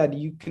 Anything that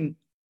you can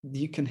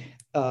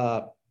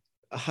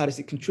how does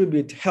it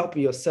contribute to help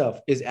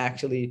yourself is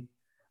actually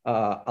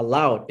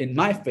allowed in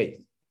my faith.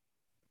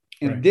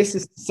 And right. This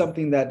is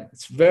something that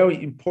it's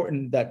very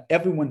important that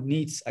everyone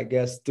needs, I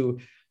guess, to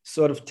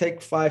sort of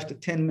take 5 to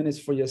 10 minutes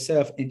for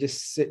yourself and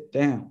just sit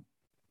down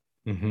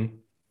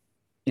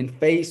and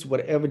face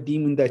whatever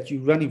demon that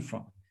you're running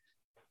from.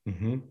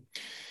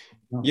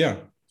 Yeah.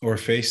 Or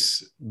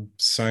face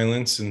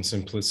silence and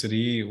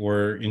simplicity,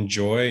 or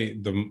enjoy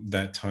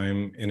that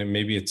time. And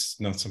maybe it's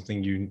not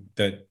something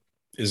that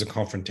is a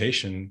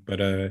confrontation,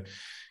 but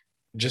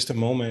just a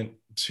moment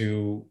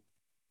to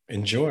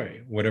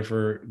enjoy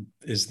whatever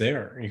is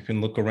there. You can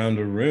look around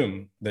a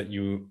room that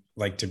you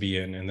like to be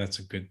in, and that's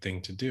a good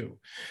thing to do.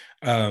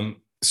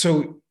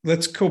 So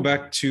let's go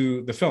back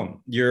to the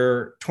film.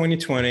 You're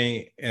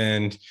 2020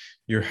 and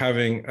you're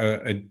having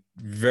a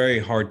very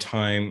hard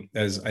time,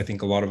 as I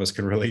think a lot of us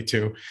can relate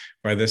to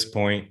by this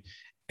point.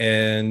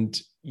 And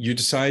you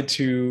decide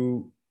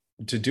to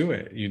do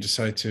it. You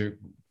decide to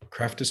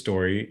craft a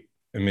story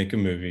and make a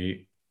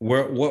movie.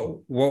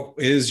 What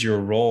is your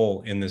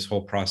role in this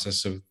whole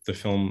process of the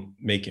film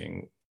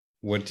making?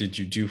 What did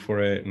you do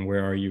for it, and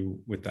where are you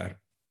with that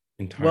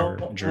entire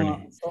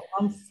journey? So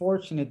I'm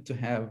fortunate to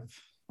have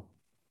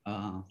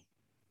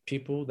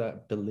people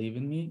that believe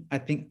in me. I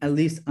think at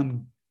least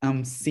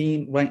I'm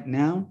seeing right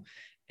now,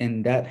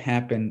 and that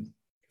happened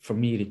for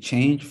me to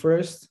change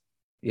first,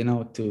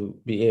 to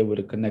be able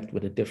to connect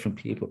with the different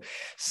people.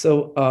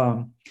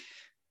 So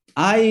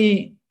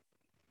I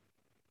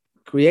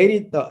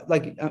created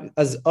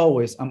as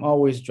always, I'm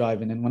always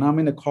driving, and when I'm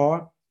in the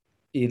car,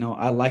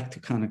 I like to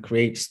kind of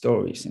create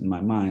stories in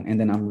my mind, and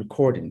then I'm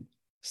recording.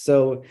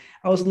 So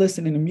I was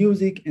listening to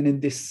music, and then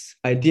this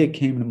idea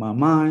came into my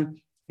mind,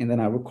 and then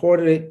I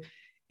recorded it,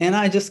 and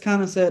I just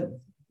kind of said,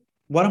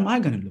 what am I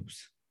going to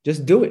lose?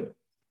 Just do it.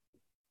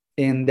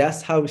 And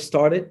that's how it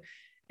started.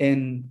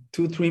 And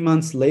 2-3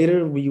 months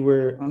later, we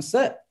were on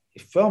set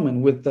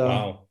filming with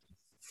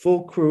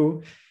full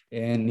crew,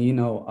 and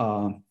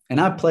and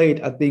I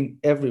played, I think,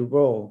 every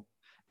role,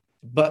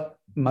 but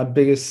my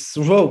biggest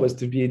role was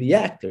to be the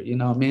actor, you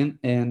know what I mean?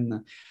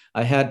 And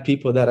I had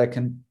people that I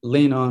can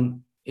lean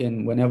on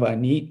in whenever I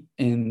need,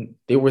 and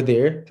they were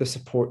there to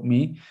support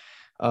me.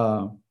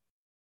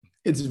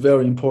 It's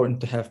very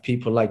important to have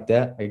people like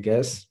that, I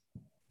guess,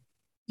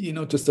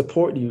 to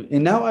support you.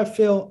 And now I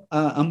feel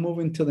I'm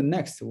moving to the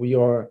next.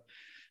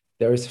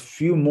 There's a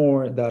few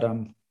more that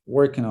I'm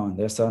working on.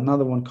 There's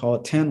another one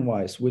called 10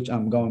 Wise, which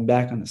I'm going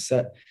back on the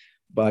set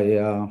by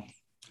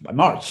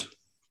March.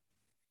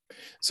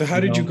 So how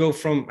did you go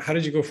from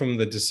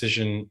the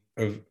decision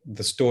of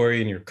the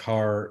story in your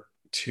car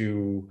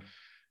to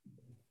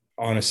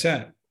on a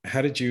set?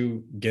 How did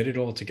you get it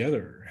all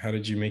together? How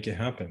did you make it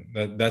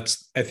happen?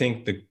 That's I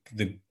think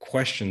the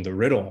question, the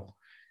riddle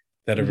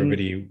that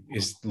everybody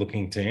is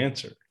looking to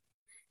answer.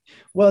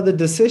 Well, the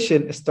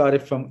decision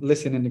started from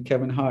listening to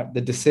Kevin Hart,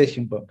 the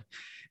Decision book.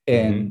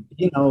 And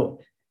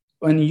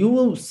when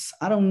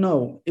I don't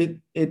know,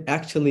 it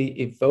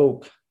actually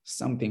evoked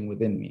something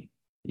within me,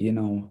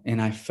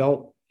 and I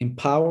felt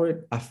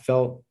empowered. I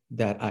felt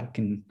that I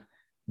can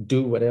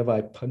do whatever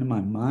I put in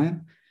my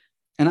mind.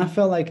 And I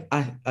felt like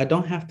I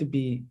don't have to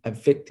be a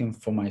victim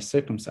for my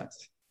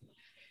circumstances.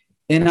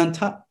 And on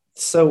top,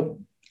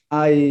 so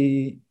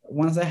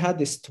once I had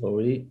this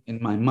story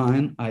in my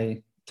mind,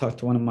 I talked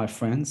to one of my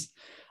friends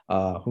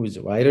who is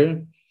a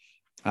writer.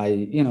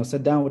 I,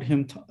 sat down with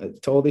him,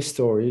 told this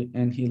story,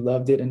 and he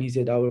loved it. And he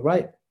said, I will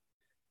write.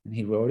 And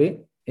he wrote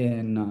it.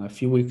 And a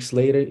few weeks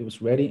later, it was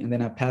ready. And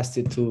then I passed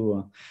it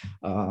to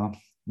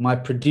my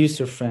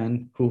producer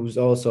friend, who's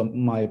also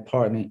my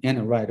partner and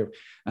a writer,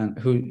 and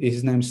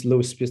his name's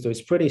Louis Pisto.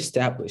 He's a pretty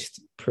established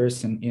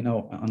person,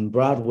 on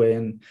Broadway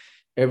and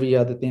every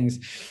other things.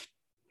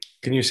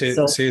 Can you say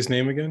his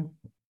name again?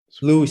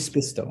 Louis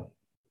Pisto.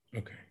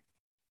 Okay.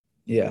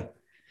 Yeah.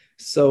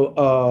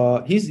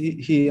 So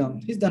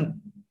he's done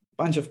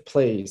a bunch of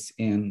plays,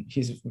 and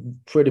he's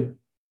pretty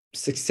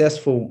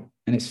successful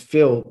in his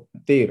field,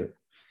 theater.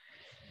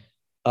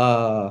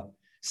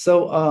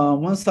 So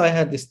once I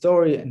had the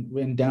story and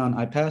written down,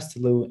 I passed to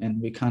Lou, and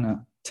we kind of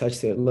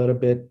touched it a little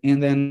bit.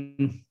 And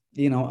then,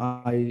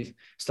 I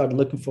started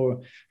looking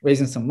for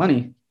raising some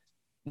money.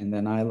 And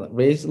then I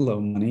raised a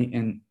little money,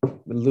 and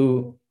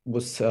Lou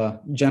was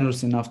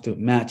generous enough to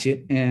match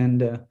it.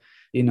 And,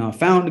 I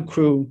found the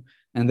crew,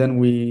 and then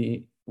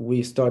we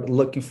we started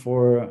looking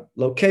for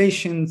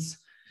locations.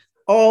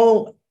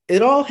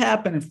 It all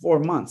happened in 4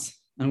 months,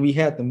 and we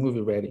had the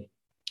movie ready.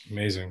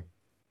 Amazing.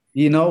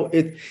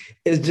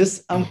 It's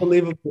just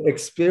unbelievable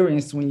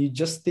experience when you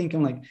just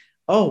thinking like,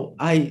 oh,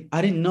 I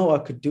didn't know I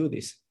could do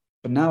this,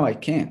 but now I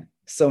can.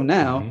 So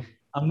now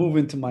I'm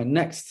moving to my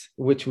next,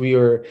 which we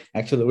are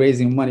actually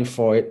raising money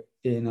for it.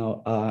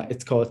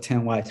 It's called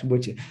 10 Whites,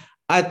 which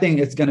I think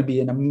it's going to be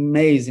an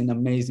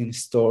amazing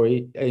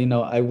story.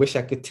 I wish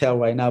I could tell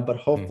right now, but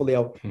hopefully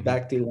I'll get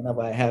back to you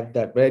whenever I have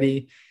that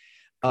ready.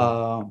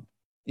 Cool.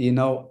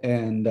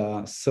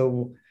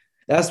 So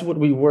that's what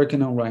we're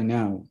working on right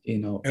now.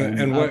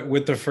 And what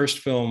with the first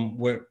film,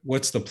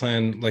 what's the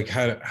plan? Like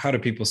how do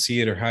people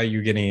see it, or how are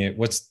you getting it?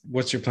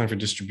 What's your plan for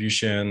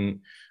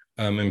distribution,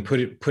 and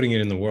putting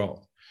it in the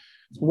world?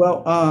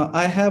 Well,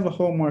 I have a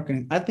whole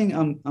marketing. I think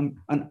I'm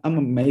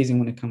amazing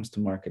when it comes to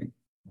marketing.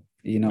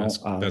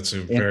 That's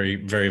a very,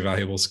 very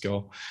valuable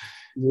skill.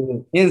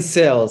 In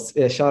sales,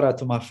 shout out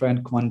to my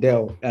friend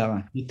Quandel.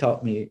 He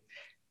taught me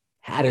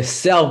how to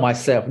sell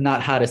myself,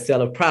 not how to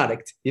sell a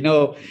product.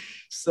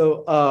 So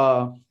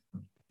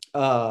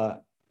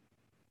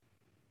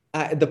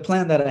the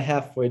plan that I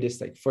have for it is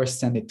like first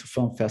send it to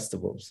film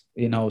festivals.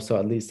 So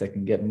at least I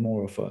can get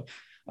more of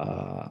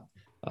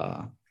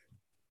a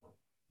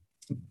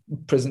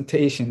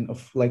presentation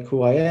of like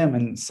who I am,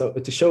 and so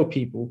to show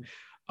people.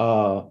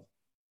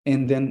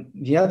 And then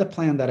the other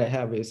plan that I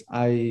have is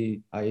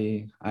I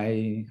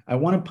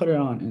want to put it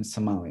on in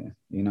Somalia,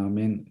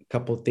 a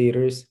couple of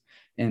theaters,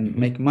 and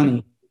make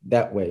money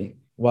that way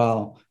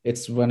while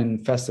it's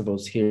running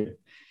festivals here.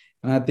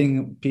 And I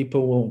think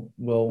people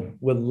will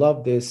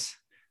love this.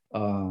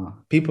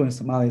 People in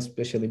Somalia,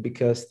 especially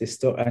because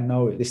I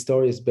know the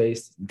story is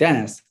based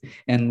dance,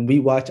 and we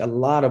watch a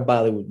lot of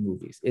Bollywood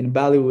movies. In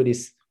Bollywood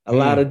is a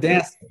lot of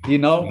dance,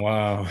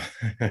 Wow.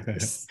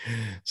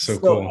 so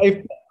cool.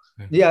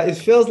 It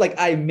feels like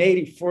I made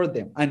it for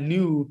them. I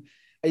knew,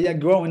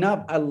 growing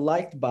up, I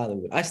liked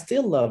Bollywood. I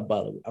still love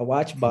Bollywood. I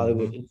watch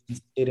Bollywood.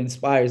 It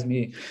inspires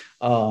me.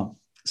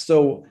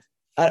 So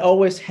I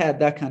always had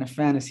that kind of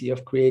fantasy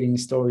of creating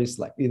stories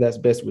like that's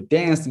best with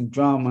dance and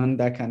drama and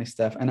that kind of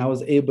stuff. And I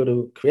was able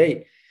to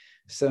create.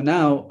 So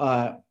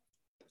now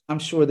I'm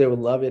sure they will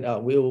love it.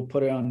 We will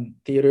put it on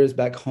theaters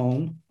back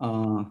home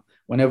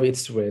whenever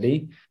it's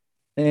ready.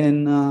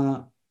 And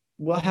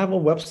we'll have a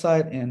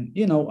website and,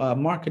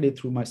 market it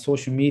through my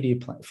social media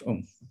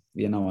platform.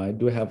 I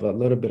do have a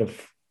little bit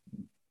of,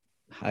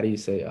 how do you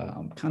say,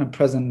 I'm kind of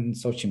present in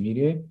social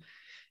media,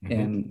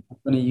 and I'm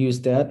going to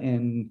use that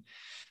and,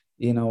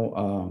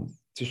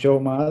 to show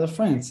my other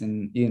friends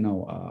and,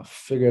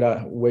 figure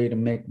out a way to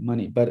make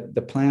money. But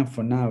the plan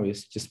for now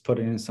is just put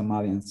it in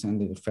Somalia and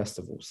send it to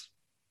festivals.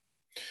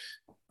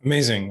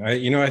 Amazing.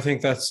 I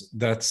think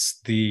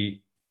that's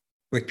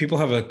like people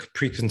have a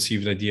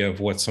preconceived idea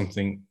of what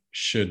something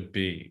should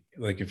be.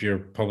 Like if you're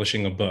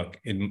publishing a book,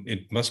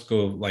 it must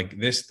go like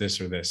this,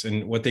 or this.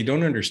 And what they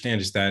don't understand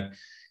is that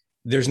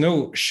there's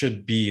no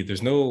should be,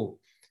 there's no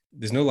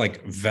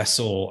like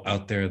vessel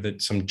out there,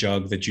 that some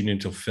jug that you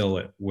need to fill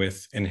it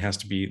with, and it has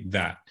to be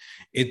that.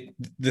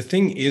 The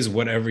thing is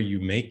whatever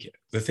you make it.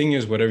 The thing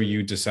is whatever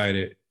you decide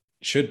it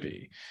should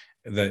be,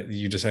 that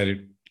you decide it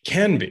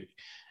can be.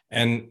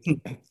 And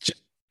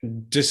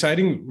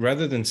deciding,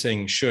 rather than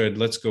saying should,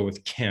 let's go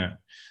with can.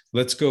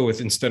 Let's go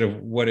with, instead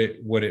of what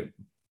it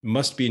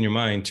must be in your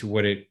mind, to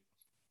what it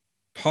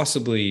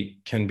possibly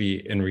can be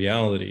in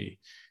reality,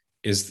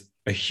 is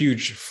a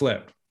huge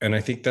flip. And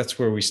I think that's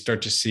where we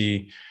start to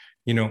see,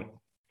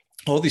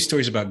 all these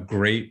stories about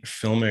great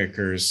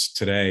filmmakers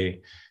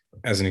today,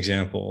 as an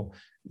example,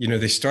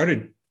 they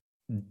started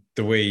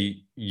the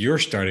way you're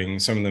starting.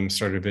 Some of them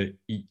started a bit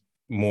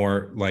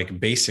more like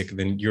basic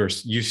than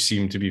yours. You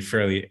seem to be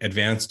fairly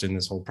advanced in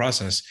this whole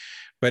process,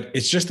 but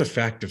it's just the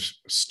fact of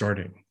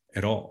starting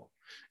at all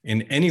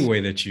in any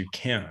way that you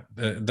can.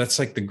 That's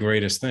like the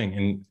greatest thing.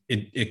 And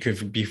it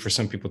could be for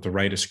some people to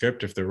write a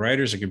script if they're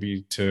writers. It could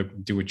be to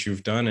do what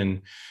you've done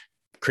and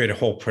create a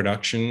whole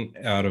production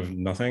out of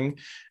nothing.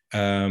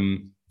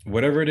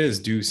 Whatever it is,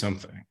 do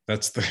something.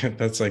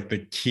 That's like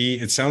the key.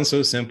 It sounds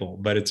so simple,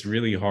 but it's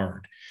really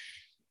hard.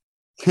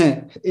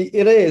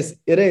 It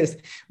is,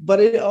 but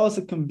it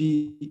also can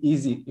be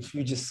easy if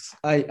you just,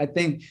 I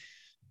think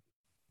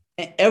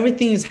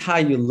everything is how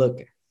you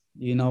look,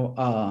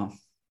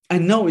 I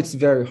know it's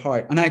very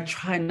hard, and I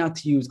try not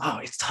to use,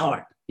 it's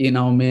hard,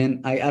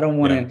 man. I don't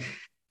want to,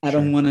 I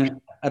don't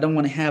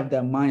want to have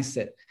that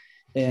mindset.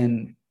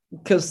 And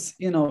because,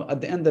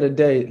 at the end of the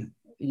day,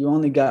 you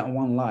only got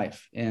one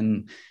life,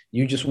 and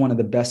you just wanted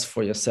the best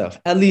for yourself.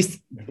 At least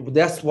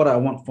that's what I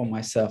want for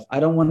myself. I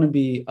don't want to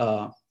be,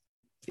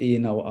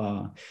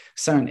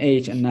 certain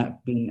age and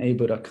not being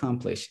able to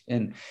accomplish.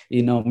 And,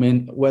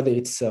 whether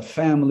it's a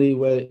family,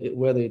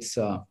 whether it's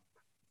a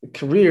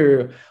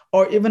career,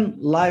 or even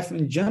life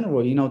in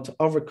general, to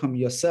overcome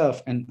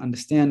yourself and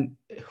understand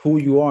who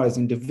you are as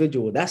an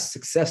individual, that's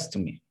success to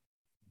me.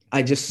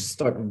 I just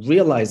started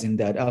realizing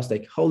that. I was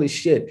like, holy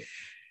shit.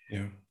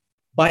 Yeah.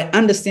 By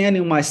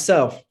understanding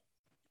myself,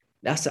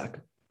 that's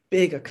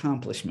big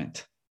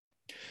accomplishment.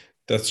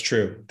 That's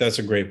true. That's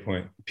a great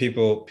point.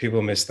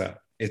 People miss that.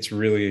 It's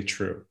really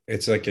true.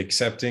 It's like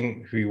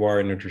accepting who you are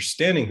and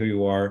understanding who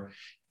you are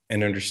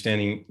and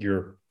understanding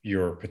your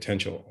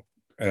potential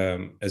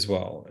as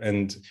well.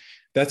 And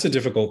that's a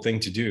difficult thing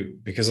to do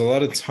because a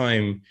lot of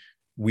time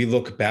we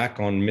look back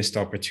on missed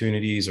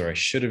opportunities, or I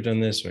should have done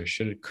this, or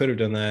could have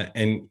done that.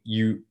 And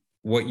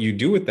what you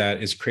do with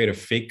that is create a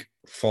fake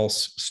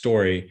false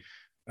story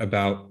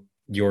about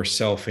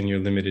yourself and your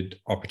limited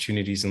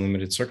opportunities and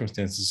limited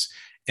circumstances.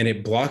 And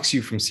it blocks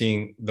you from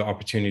seeing the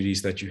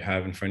opportunities that you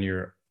have in front of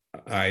your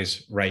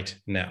eyes right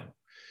now.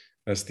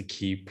 That's the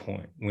key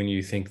point when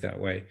you think that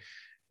way.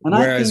 And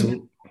Whereas,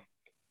 think,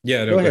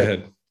 yeah, no, go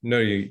ahead. No,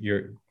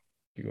 you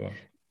are.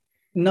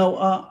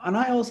 No, and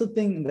I also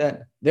think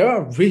that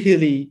there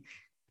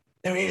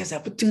is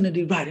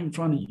opportunity right in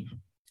front of you.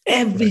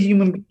 Every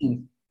human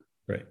being.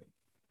 Right.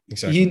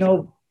 Exactly.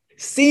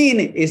 Seeing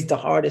it is the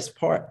hardest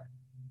part,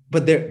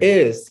 but there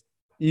is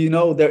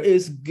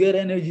good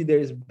energy, there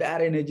is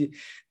bad energy.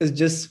 It's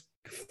just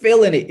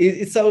feeling it.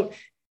 It's so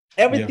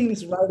everything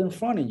is right in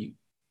front of you.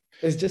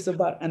 It's just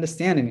about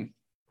understanding it.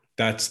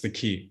 That's the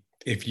key.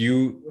 If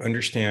you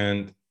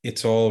understand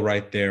it's all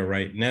right there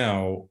right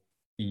now,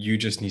 you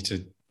just need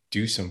to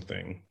do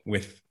something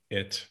with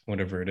it,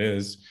 whatever it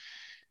is,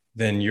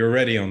 then you're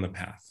already on the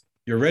path.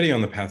 You're already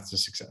on the path to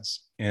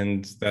success.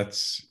 And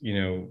that's,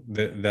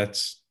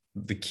 that's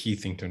the key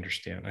thing to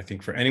understand. I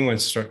think for anyone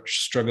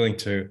struggling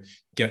to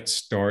get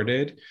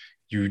started,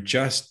 you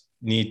just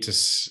need to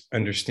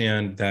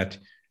understand that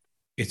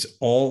it's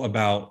all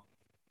about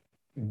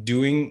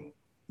doing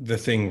the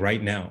thing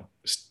right now.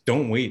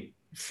 Don't wait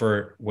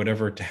for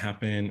whatever to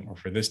happen or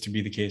for this to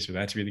be the case or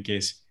that to be the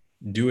case.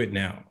 Do it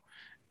now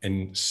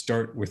and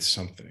start with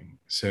something.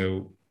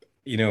 So,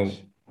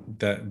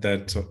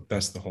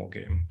 that's the whole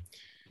game.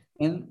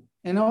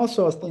 And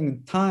also I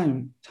think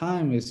time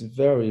is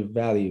very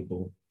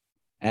valuable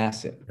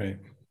asset. Right.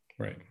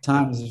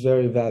 Time is a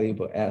very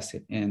valuable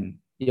asset, and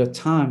your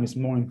time is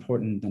more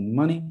important than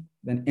money,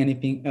 than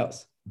anything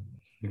else.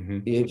 Mm-hmm.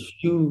 If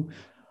you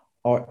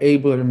are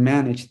able to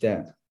manage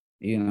that,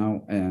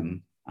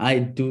 and I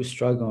do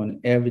struggle on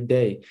every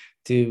day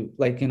to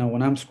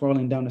when I'm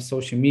scrolling down the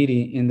social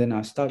media and then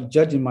I start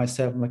judging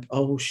myself, I'm like,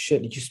 oh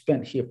shit, you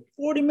spent here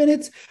 40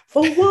 minutes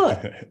for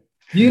what?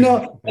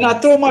 And I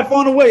throw my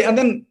phone away and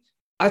then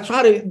I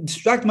try to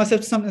distract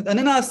myself to something. And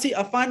then I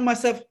find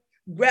myself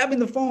grabbing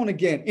the phone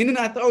again and then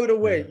I throw it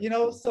away,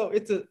 so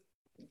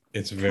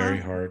it's very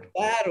hard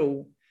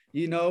battle,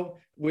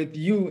 with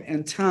you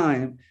and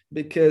time,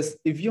 because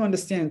if you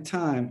understand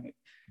time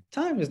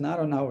is not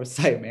on our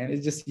side, man.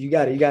 It's just, you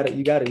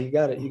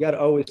gotta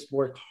always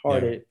work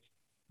harder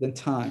than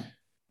time.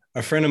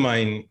 A friend of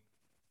mine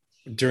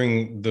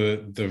during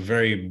the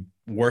very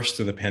worst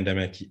of the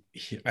pandemic,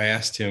 I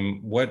asked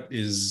him, what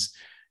is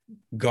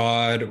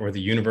God or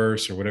the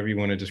universe or whatever you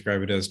want to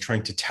describe it as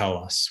trying to tell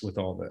us with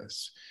all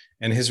this?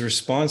 And his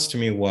response to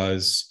me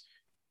was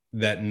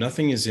that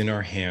nothing is in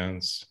our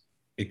hands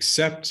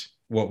except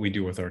what we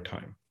do with our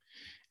time.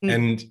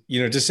 And,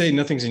 to say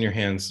nothing's in your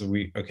hands,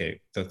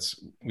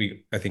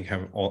 I think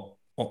have all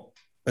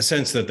a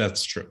sense that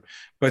that's true.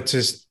 But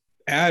to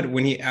add,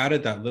 when he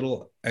added that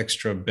little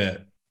extra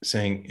bit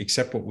saying,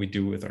 except what we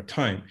do with our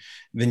time,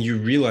 then you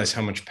realize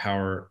how much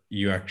power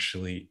you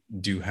actually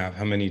do have,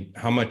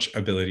 how much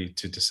ability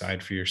to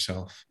decide for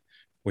yourself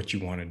what you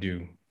want to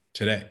do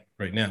today,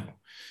 right now.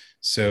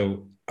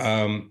 So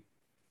a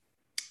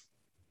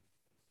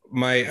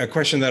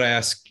question that I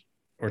ask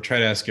or try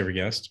to ask every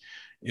guest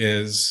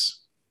is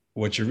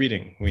what you're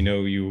reading. We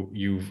know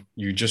you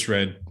just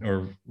read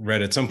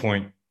at some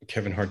point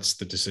Kevin Hart's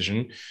The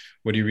Decision.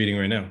 What are you reading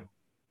right now?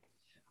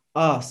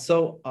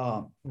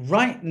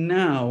 Right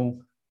now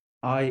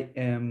I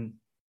am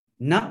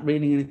not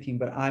reading anything,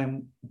 but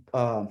I'm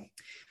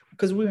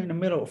because we're in the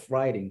middle of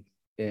writing,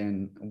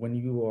 and when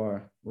you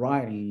are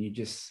writing, you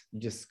just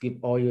give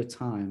all your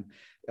time.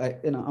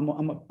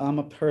 I'm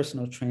a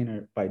personal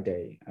trainer by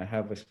day. I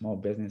have a small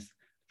business,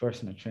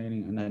 personal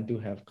training, and I do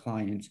have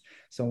clients.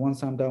 So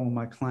once I'm done with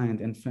my client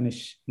and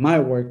finish my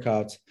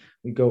workouts,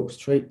 we go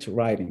straight to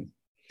writing.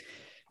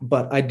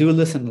 But I do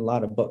listen to a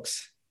lot of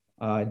books.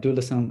 I do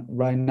listen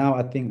right now.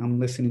 I think I'm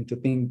listening to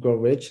Think, Grow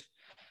Rich,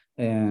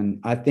 and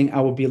I think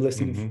I will be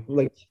listening.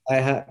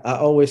 I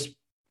always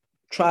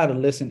try to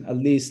listen at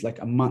least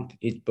like a month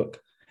each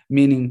book,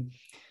 meaning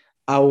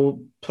I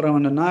will put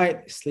on the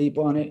night, sleep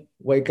on it,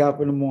 wake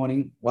up in the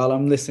morning while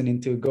I'm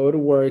listening to go to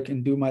work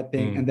and do my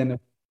thing, and then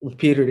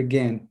repeat it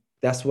again.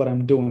 That's what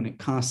I'm doing it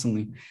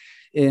constantly.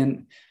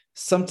 And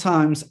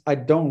sometimes I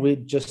don't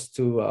read just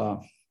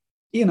to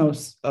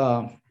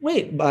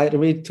read, but I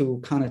read to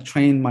kind of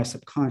train my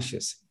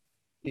subconscious,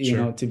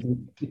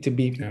 to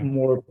be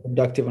more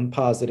productive and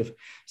positive.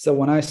 So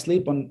when I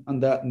sleep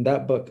on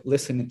that book,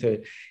 listening to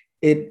it,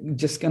 it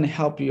just going to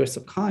help your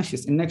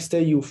subconscious. And next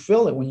day you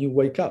feel it when you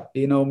wake up,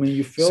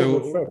 you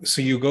feel it.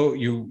 So you go,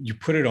 you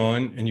put it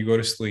on and you go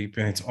to sleep,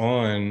 and it's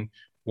on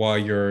while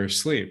you're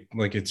asleep.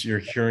 Like you're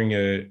hearing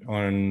it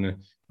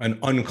on an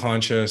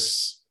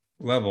unconscious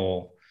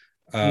level,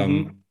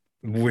 Mhm.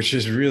 which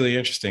is really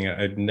interesting.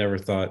 I'd never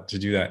thought to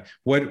do that.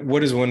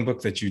 What is one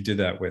book that you did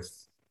that with?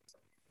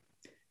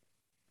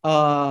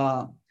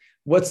 Uh,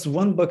 what's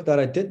one book that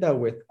I did that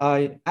with?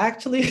 I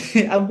actually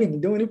I've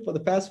been doing it for the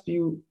past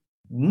few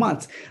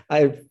months.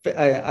 I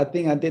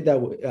think I did that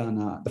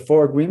on the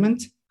Four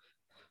Agreements.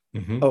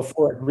 Mm-hmm. Oh,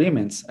 Four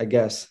Agreements, I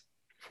guess.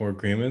 Four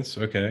Agreements.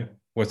 Okay.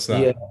 What's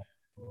Yeah.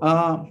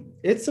 that?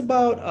 It's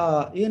about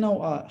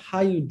how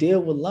you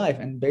deal with life,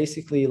 and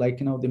basically, like,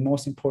 the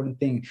most important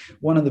thing.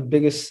 One of the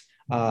biggest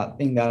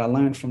thing that I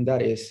learned from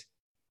that is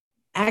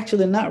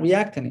actually not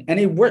reacting, and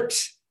it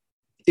works.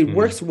 It Mm,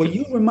 works. Where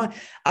you remind,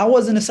 I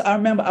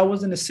remember I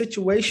was in a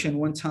situation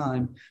one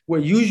time where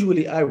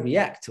usually I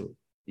react to,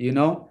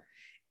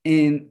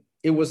 and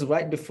it was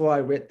right before I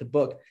read the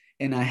book,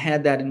 and I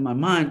had that in my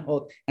mind.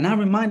 Oh, and I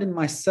reminded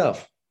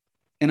myself,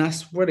 and I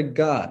swear to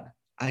God,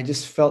 I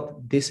just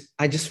felt this.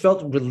 I just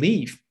felt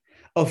relief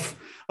of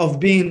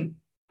being.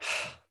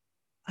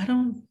 I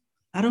don't.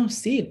 I don't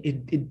see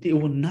it. It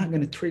will not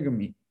going to trigger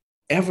me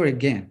ever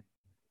again.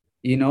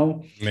 You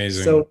know.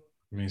 amazing. So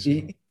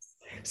Amazing.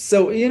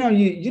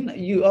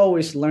 you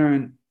always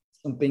learn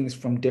some things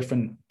from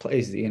different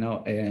places,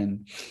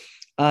 and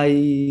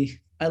I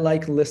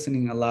like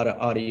listening a lot of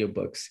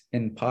audiobooks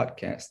and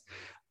podcasts.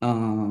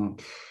 Um,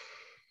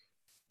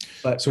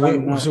 but So right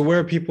now, where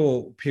are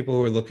people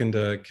who are looking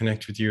to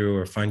connect with you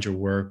or find your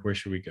work? Where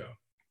should we go?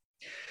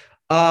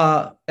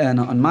 and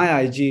on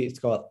my IG, it's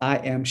called I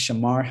am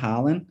Shamar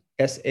Holland,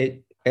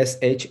 SHAMARHOLLAND.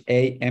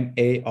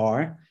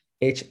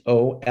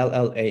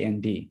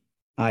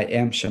 I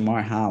am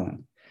Shamar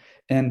Holland.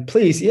 And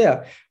please,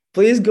 yeah,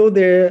 please go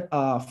there,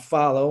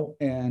 follow,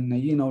 and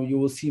you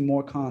will see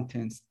more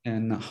contents.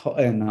 And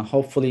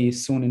hopefully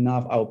soon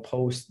enough, I'll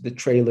post the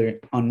trailer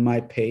on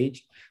my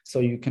page so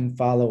you can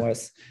follow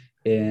us.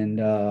 And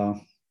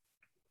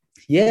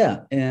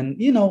yeah, and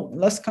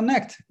let's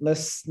connect.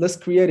 Let's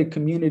create a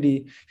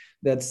community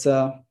that's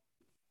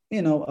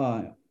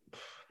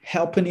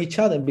helping each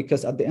other,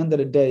 because at the end of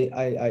the day,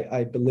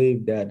 I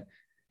believe that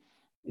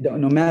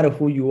no matter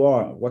who you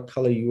are, what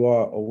color you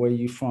are, or where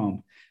you're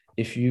from,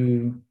 if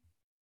you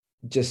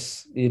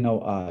just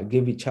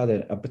give each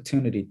other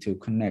opportunity to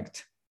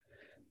connect,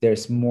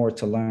 there's more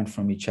to learn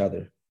from each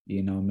other. I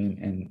mean,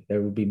 and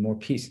there will be more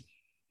peace.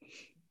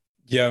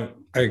 Yeah,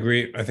 I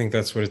agree. I think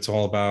that's what it's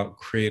all about.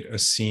 Create a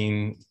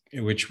scene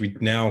in which we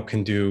now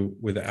can do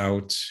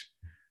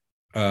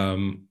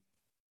um,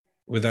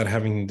 without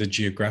having the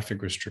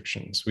geographic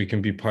restrictions. We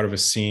can be part of a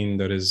scene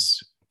that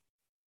is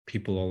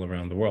people all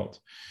around the world.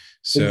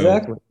 So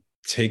Exactly.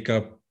 take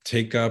up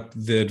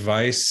the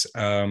advice.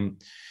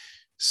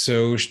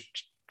 So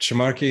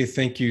Shamarki,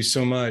 thank you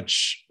so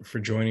much for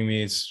joining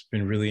me. It's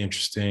been really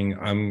interesting.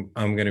 I'm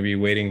going to be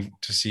waiting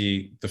to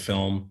see the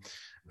film,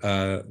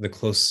 the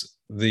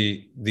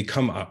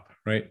Come Up,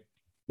 right?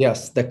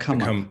 Yes, the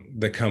come up.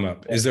 The Come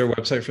Up. Is there a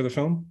website for the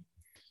film?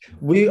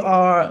 We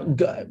are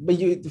but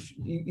you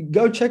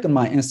go check on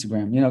my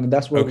Instagram.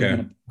 That's where we're Okay,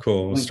 gonna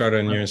cool. We'll link. start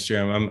on your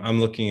Instagram.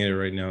 I'm looking at it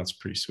right now. It's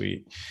pretty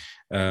sweet.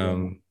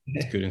 Yeah.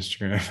 It's good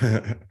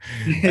Instagram.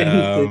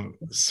 I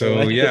So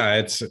like yeah,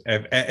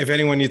 if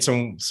anyone needs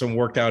some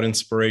workout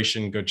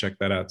inspiration, go check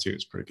that out too.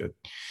 It's pretty good.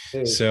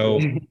 So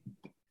it.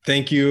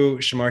 thank you,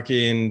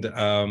 Shamarki,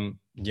 and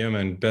yeah,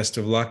 man, best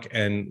of luck,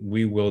 and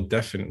we will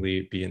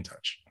definitely be in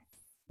touch.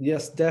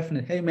 Yes,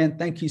 definitely. Hey, man,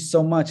 thank you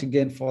so much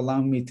again for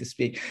allowing me to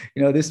speak.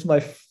 This is my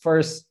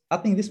first, I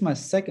think this is my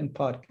second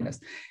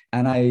podcast,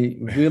 and I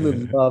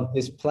really love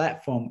this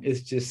platform.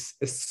 It's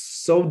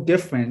so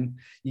different,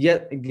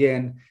 yet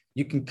again,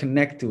 you can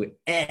connect to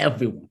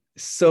everyone.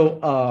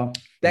 So,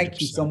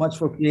 thank you so 100%. much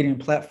for creating a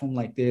platform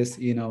like this,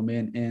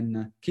 man,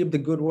 and keep the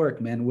good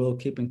work, man. We'll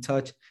keep in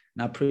touch,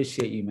 and I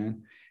appreciate you,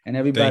 man, and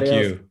everybody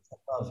Thank else.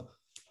 you.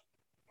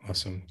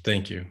 Awesome.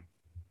 Thank you.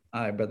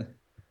 All right, brother.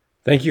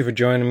 Thank you for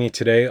joining me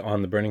today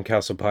on the Burning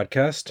Castle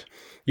podcast.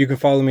 You can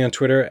follow me on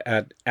Twitter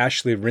at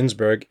Ashley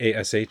Rinsberg,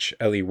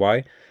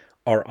 ASHLEY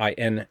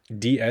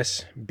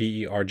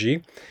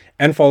RINDSBERG,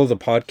 and follow the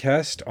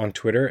podcast on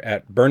Twitter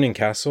at Burning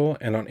Castle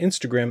and on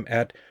Instagram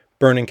at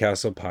Burning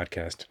Castle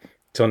Podcast.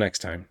 Till next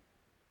time.